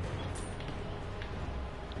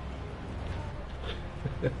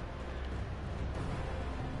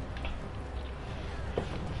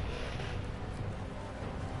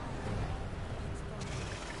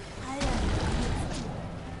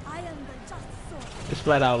 This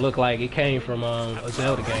flat out looked like it came from a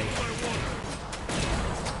Zelda game.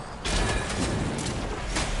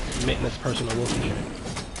 This personal wolf shit.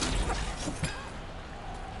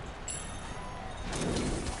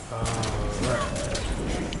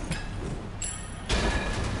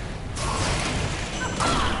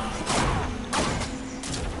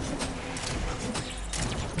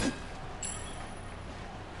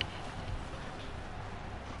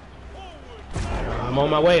 I'm on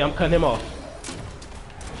my way. I'm cutting him off.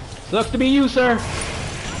 Sucks to be you, sir.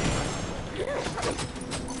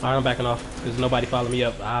 Alright, I'm backing off. There's nobody following me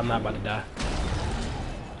up. I'm not about to die.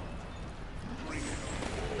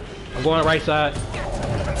 I'm going right side.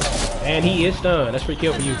 And he is stunned. That's free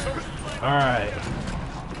kill for you. Alright.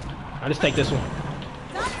 I'll just take this one.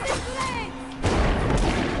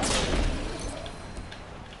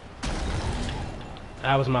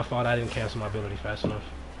 That was my fault. I didn't cancel my ability fast enough.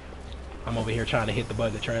 I'm over here trying to hit the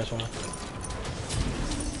button to transform.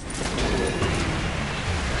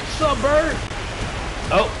 What's up, bird?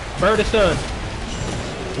 Oh, bird is stunned.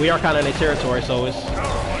 We are kind of in their territory, so it's...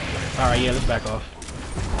 Alright, yeah, let's back off.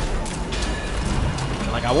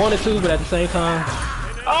 Like I wanted to, but at the same time...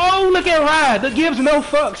 Oh, look at Ride! That gives no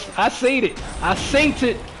fucks. I seen it. I synced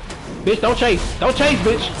it. Bitch, don't chase. Don't chase,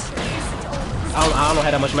 bitch. I don't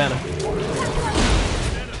have that much mana.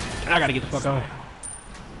 I gotta get the fuck on.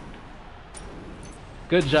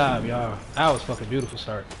 Good job, y'all. That was fucking beautiful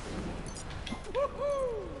start.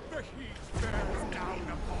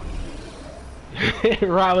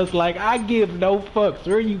 Rod was like, I give no fucks.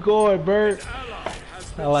 Where you going, bird?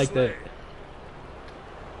 I like that.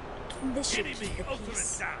 This should keep the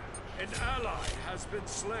peace. An ally has been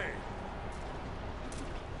slain.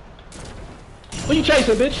 What you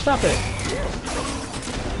chasing, bitch? Stop that.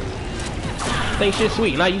 Think shit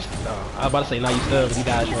sweet. Not you. No, I was about to say not you stuff, but he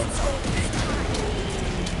died short.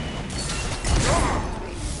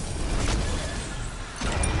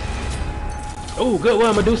 Oh, good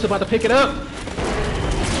one. Medusa about to pick it up.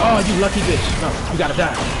 Oh, you lucky bitch. No, you gotta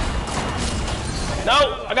die.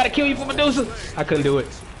 No, I gotta kill you for Medusa. I couldn't do it.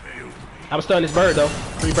 I'm stunning this bird though.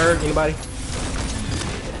 Free bird, anybody?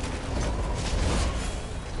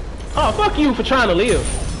 Oh, fuck you for trying to live.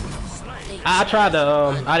 I tried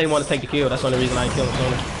to, I didn't want to take the kill. That's the only reason I didn't kill him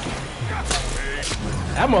sooner.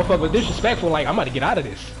 That motherfucker was disrespectful, like, I'm about to get out of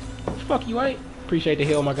this. Fuck you, ain't. Appreciate the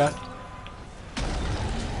heal, my guy.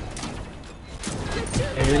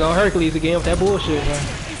 And here we go Hercules again with that bullshit,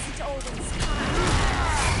 man.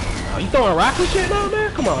 Oh, you throwing rocks and shit now,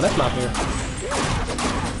 man? Come on, that's not fair.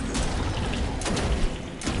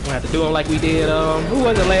 We're gonna have to do him like we did, who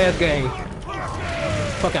was the last game?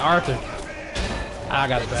 Fucking Arthur. I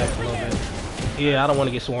got it back a little bit. Yeah, I don't want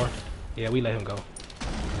to get sworn. Yeah, we let him go.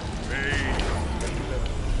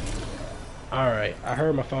 Alright, I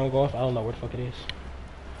heard my phone go off. I don't know where the fuck it is.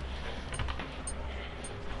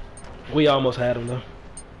 We almost had him though.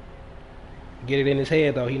 Get it in his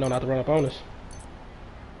head though, he know not to run up on us.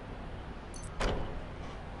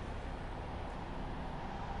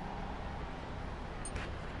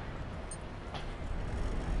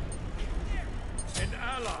 An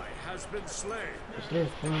ally has been slain. Is there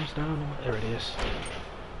thumbs down? There it is.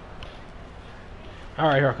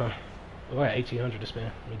 Alright, here I come. Oh, I got 1800 to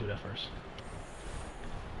spend. Let me do that first.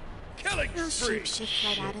 Killing spree. Shift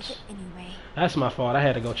right out of it anyway. That's my fault. I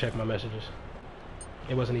had to go check my messages.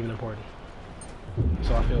 It wasn't even important.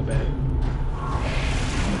 So I feel bad.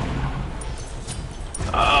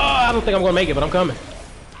 Oh, I don't think I'm gonna make it, but I'm coming.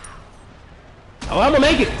 Oh, I'm gonna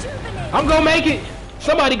make it. I'm gonna make it.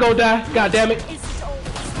 Somebody go die. God damn it.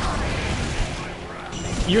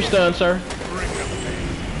 You're stunned, sir.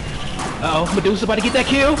 Uh-oh, Medusa about to get that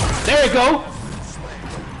kill. There we go.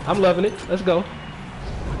 I'm loving it. Let's go.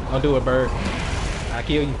 Don't do it, bird. I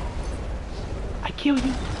kill you. I kill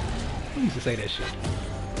you. Who used to say that shit?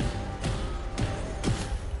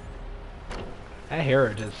 That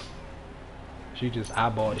Hera she just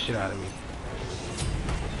eyeballed the shit out of me.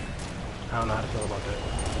 I don't know how to feel about that.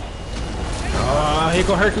 Oh, here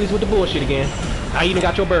go Hercules with the bullshit again. I even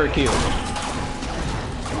got your bird killed.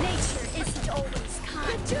 Nature isn't always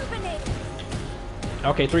kind. Rejuvenate.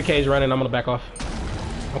 Okay, 3K's running. I'm gonna back off.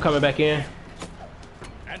 I'm coming back in.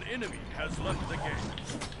 An enemy has left the game.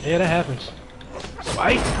 Yeah, that happens.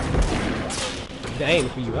 Smite. They're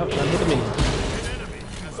aiming for you. I was trying to hit the minions.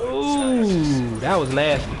 Ooh, that was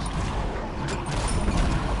nasty.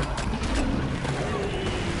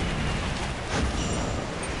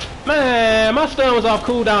 Man, my stun was off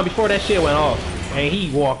cooldown before that shit went off. And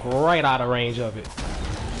he walked right out of range of it.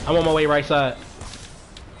 I'm on my way right side.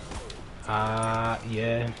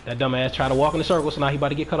 Yeah. That dumbass tried to walk in the circle, so now he about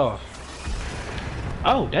to get cut off.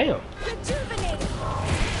 Oh, damn. Rejuvenate.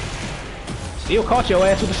 Still caught your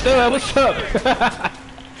ass with the stun. What's up?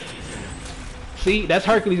 See, that's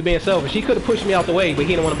Hercules being selfish. He could have pushed me out the way, but he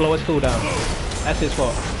didn't want to blow his cooldown. That's his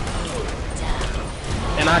fault.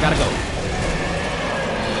 And I gotta go.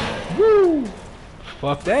 Woo!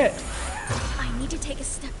 Fuck that. I need to take a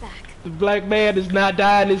step back. The black man does not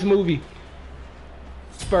die in this movie.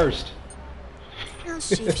 First. I'll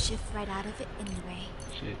shift right out of it anyway.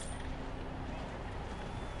 Shit.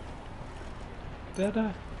 Did I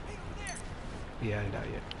die? Yeah, I didn't die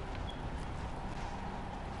yet.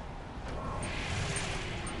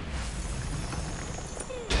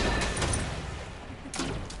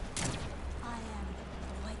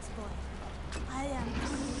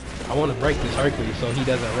 I want to break this Hercules so he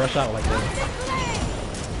doesn't rush out like that.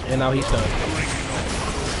 And now he's done.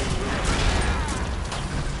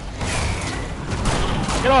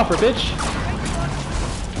 Get off her, bitch!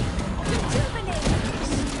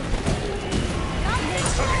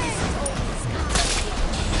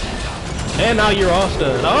 And now you're all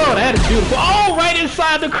stunned. Oh, that is beautiful. Oh, right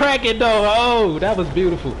inside the Kraken though. Oh, that was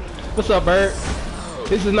beautiful. What's up, bird?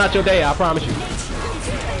 This is not your day, I promise you.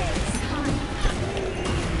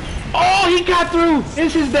 Oh, he got through!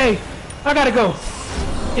 It's his day! I gotta go.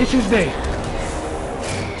 It's his day.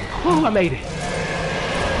 Whew, I made it.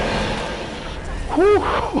 Whew.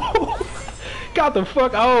 Got the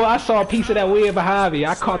fuck. Oh, I saw a piece of that web behind me.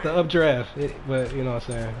 I caught the updraft. But, you know what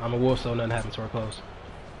I'm saying? I'm a wolf, so nothing happens to our clothes.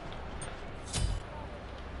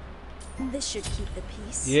 This should keep the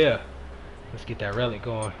peace. Yeah. Let's get that relic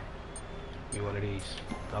going. Give me one of these.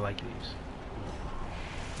 I like these.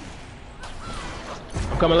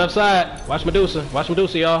 I'm coming left side. Watch Medusa. Watch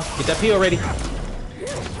Medusa, y'all. Get that peel ready. I'm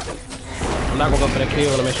not gonna go for that kill.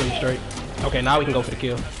 Let me make sure you're straight. Okay, now we can go for the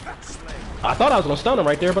kill. I thought I was gonna stun him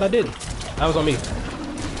right there, but I didn't. That was on me.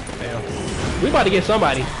 Damn. We about to get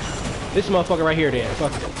somebody. This motherfucker right here, then.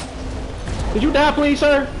 Fuck it. Could you die, please,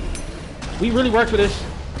 sir? We really worked for this.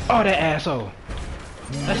 Oh, that asshole.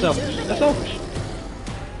 That's selfish. That's selfish.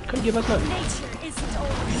 Couldn't give us nothing. Nature isn't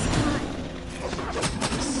always kind.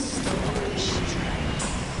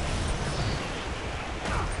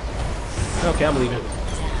 Okay, I'm leaving.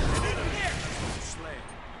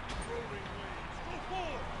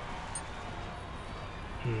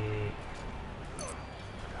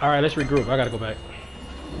 Alright, let's regroup. I gotta go back.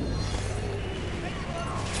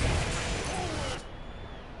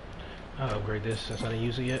 I'll upgrade this since I didn't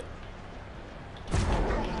use it yet.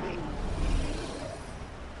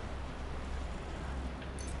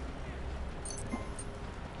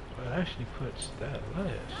 But it actually puts that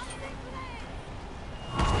last.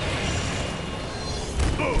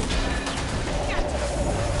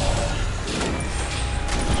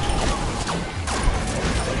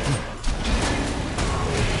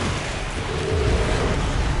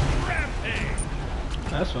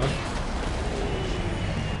 That's fine.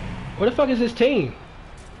 Where the fuck is his team?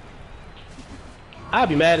 I'd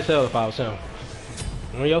be mad as hell if I was him.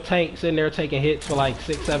 When your tank sitting there taking hits for like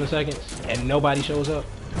 6-7 seconds and nobody shows up.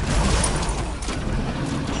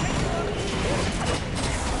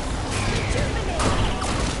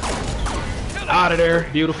 Out of there.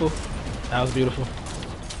 Beautiful. That was beautiful.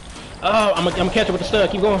 Oh, I'm gonna catch up with the stun.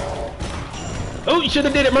 Keep going. Oh, you should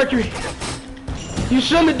have did it, Mercury. You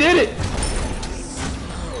shouldn't have did it.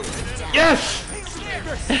 Yes!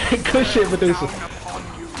 Good shit, Medusa.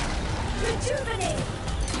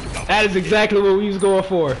 That is exactly what we was going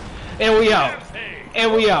for. And we out.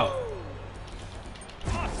 And we out.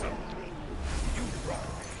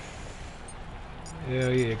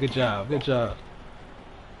 Hell yeah, good job. Good job.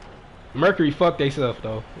 Mercury fucked theyself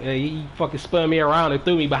though. Yeah, he fucking spun me around and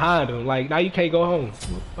threw me behind him. Like, now you can't go home.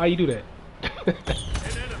 Why you do that?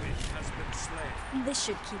 This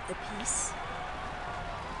should keep the peace.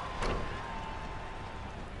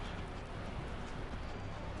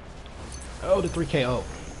 Oh, the 3K. Oh.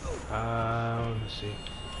 Let's see.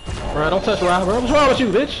 Bro, don't touch Rob. Bro, what's wrong with you,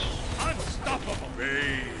 bitch? Unstoppable.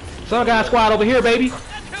 Some guy squad over here, baby.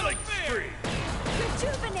 Killing spree.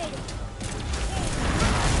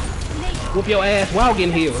 Whoop your ass while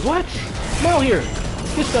getting healed. What? Come out here.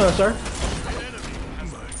 Get stunned, sir.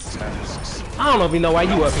 I don't even know why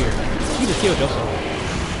you up here. You just killed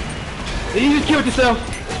yourself. You just killed yourself.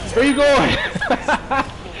 Where you going?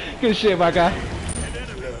 Good shit, my guy.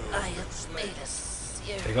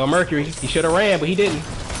 There you go, Mercury. He should have ran, but he didn't.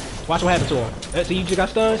 Watch what happened to him. See, you just got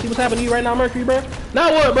stunned. See what's happening to you right now, Mercury, bro?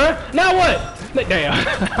 Now what, bro? Now what? Damn,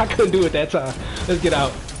 I couldn't do it that time. Let's get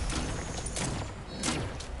out.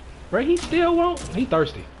 Bro, he still won't. He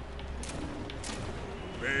thirsty.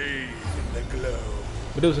 Bathe in the glow.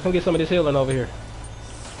 Medusa, come get some of this healing over here.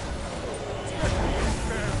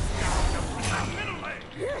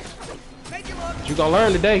 What you gonna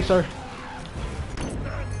learn today, sir?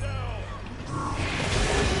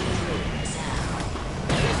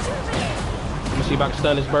 Let me see if I can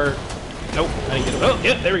stun this bird. Nope, I didn't get it. Oh,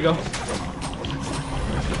 yep, there we go.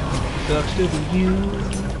 Sucks to be you.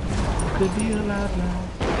 Could be alive now.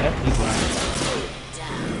 Yep, he's blind.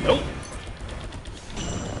 Nope.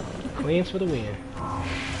 Cleans for the win.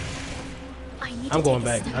 I'm going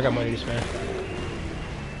back. I got money to spend.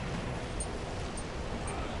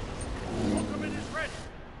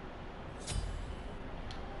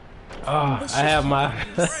 Oh, I have my...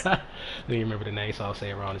 Let me remember the name so I'll say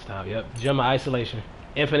it wrong this time. Yep, Gem of Isolation.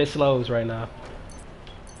 Infinite slows right now.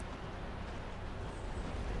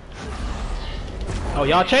 Oh,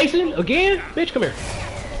 y'all chasing? Again? Bitch, come here.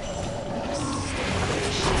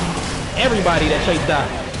 Everybody that chased died.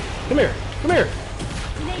 Come here. Come here.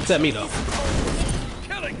 Except me, though.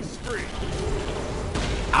 Killing spree.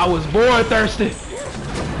 I was born thirsty.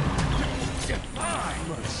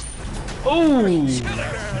 Ooh,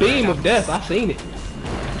 beam of death. I seen it.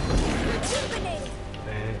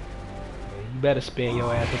 Man, you better spin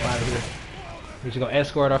your ass up out of here. We're just gonna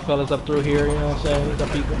escort our fellas up through here. You know what I'm saying? These are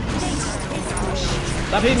people.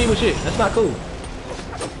 Stop hitting me with shit. That's not cool.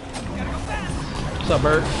 What's up,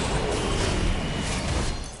 bird?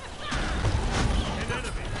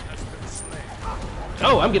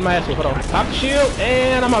 Oh, I'm getting my ass whipped. Hold on. Pop the shield,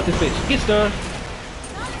 and I'm out this bitch. Get stunned.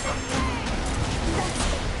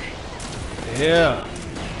 Yeah.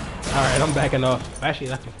 Alright, I'm backing off. Actually,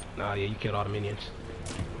 that's... Nah, yeah, you killed all the minions.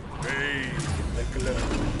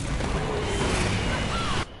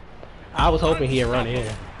 I was hoping he'd run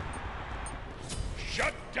in.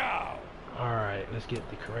 Shut down. Alright, let's get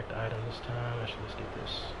the correct item this time. Actually, let's get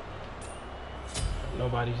this.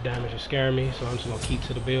 Nobody's damage is scaring me, so I'm just gonna keep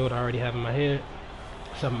to the build I already have in my head.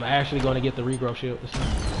 So I'm actually gonna get the regrowth shield this time.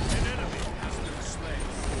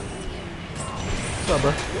 What's up,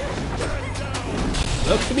 bro?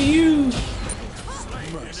 Looks to be you.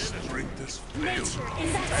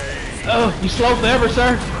 Oh, you slow forever,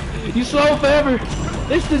 sir. You slow forever.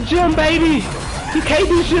 It's the gym, baby. You can't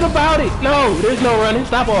do shit about it. No, there's no running.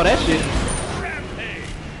 Stop all that shit.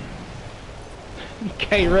 You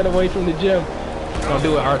can't run away from the gym. Don't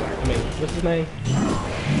do it, Artio. I mean, what's his name?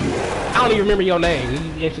 I don't even remember your name.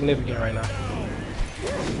 You're insignificant right now.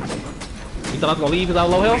 You thought I was gonna leave because I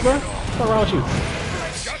was low health, bro? What's wrong with you?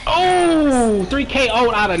 Oh, 3K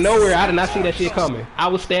out of nowhere. I did not see that shit coming. I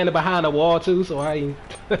was standing behind the wall too, so I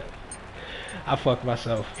I fucked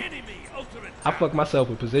myself. I fucked myself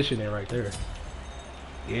with positioning right there.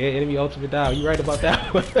 Yeah, enemy ultimate down. You right about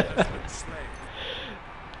that one.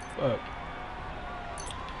 Fuck.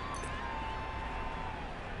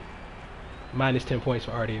 Minus 10 points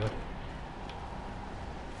for Artio.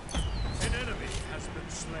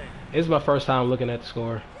 This is my first time looking at the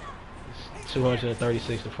score.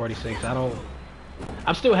 236 to 46.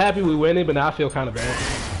 I'm still happy we winning, but now I feel kind of bad.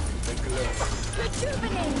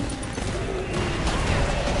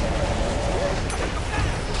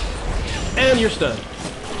 And you're stunned.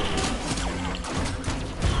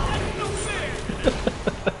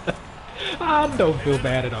 I don't feel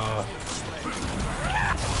bad at all.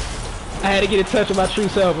 I had to get in touch with my true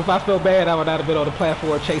self. If I felt bad, I would not have been on the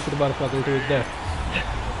platform chasing the motherfucker to his death.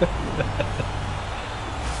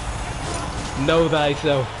 Know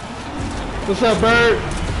thyself. What's up, bird?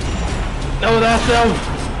 Know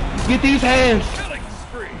thyself. Get these hands.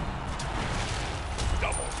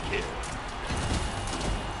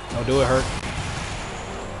 Don't do it, hurt.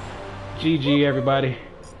 GG, everybody.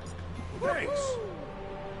 Thanks.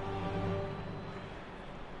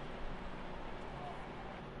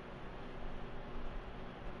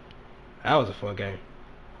 That was a fun game.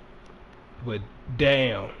 But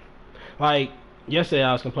damn. Like, yesterday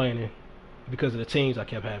I was complaining because of the teams I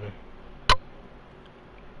kept having.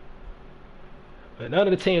 But none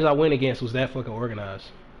of the teams I went against was that fucking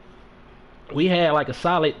organized. We had like a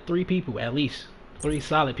solid 3 people, at least 3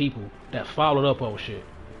 solid people that followed up on shit.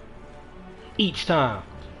 Each time.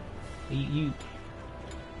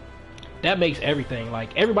 that makes everything.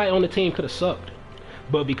 Like, everybody on the team could have sucked,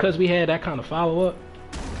 but because we had that kind of follow-up,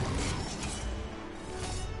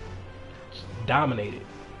 dominated.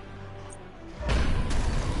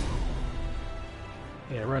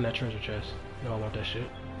 Yeah, run that treasure chest. You don't want that shit.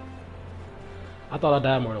 I thought I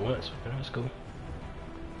died more than once. Okay, that's cool.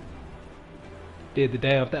 Did the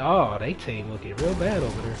damn thing. Oh, they team looking real bad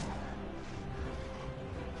over there.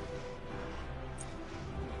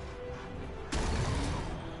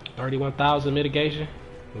 $31,000 mitigation.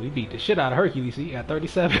 We beat the shit out of Hercules. He got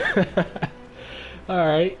 37.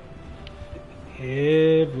 Alright.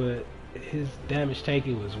 Yeah, but his damage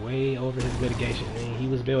taken was way over his mitigation. I mean, he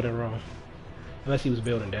was building wrong. Unless he was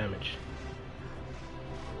building damage.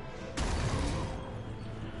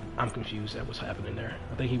 I'm confused at what's happening there.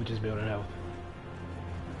 I think he was just building health.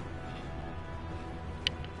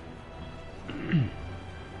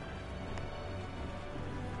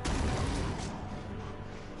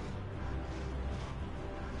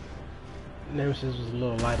 Nemesis was a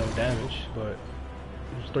little light on damage, but it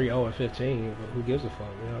was 3-0 and 15, but who gives a fuck,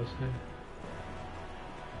 you know what I'm saying?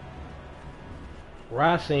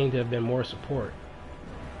 Ra seemed to have been more support,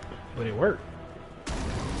 but it worked.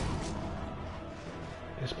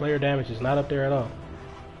 His player damage is not up there at all.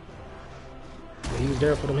 But he was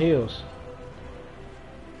there for them heals.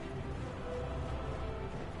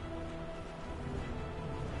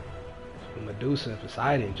 Medusa and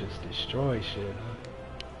Poseidon just destroy shit, huh?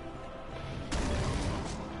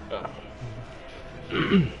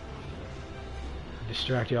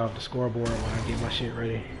 Distract you off the scoreboard while I get my shit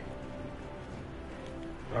ready.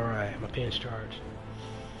 Alright, my pin's charged.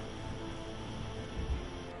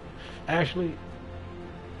 Actually,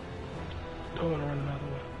 don't want to run another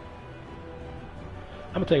one.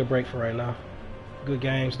 I'm gonna take a break for right now. Good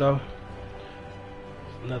games though.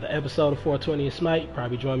 Another episode of 420 in Smite.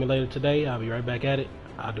 Probably join me later today. I'll be right back at it.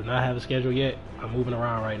 I do not have a schedule yet. I'm moving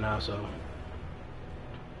around right now, so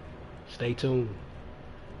stay tuned.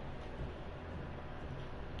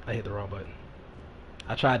 I hit the wrong button.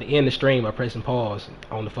 I tried to end the stream by pressing pause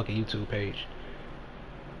on the fucking YouTube page.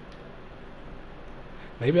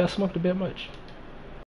 Maybe I smoked a bit much.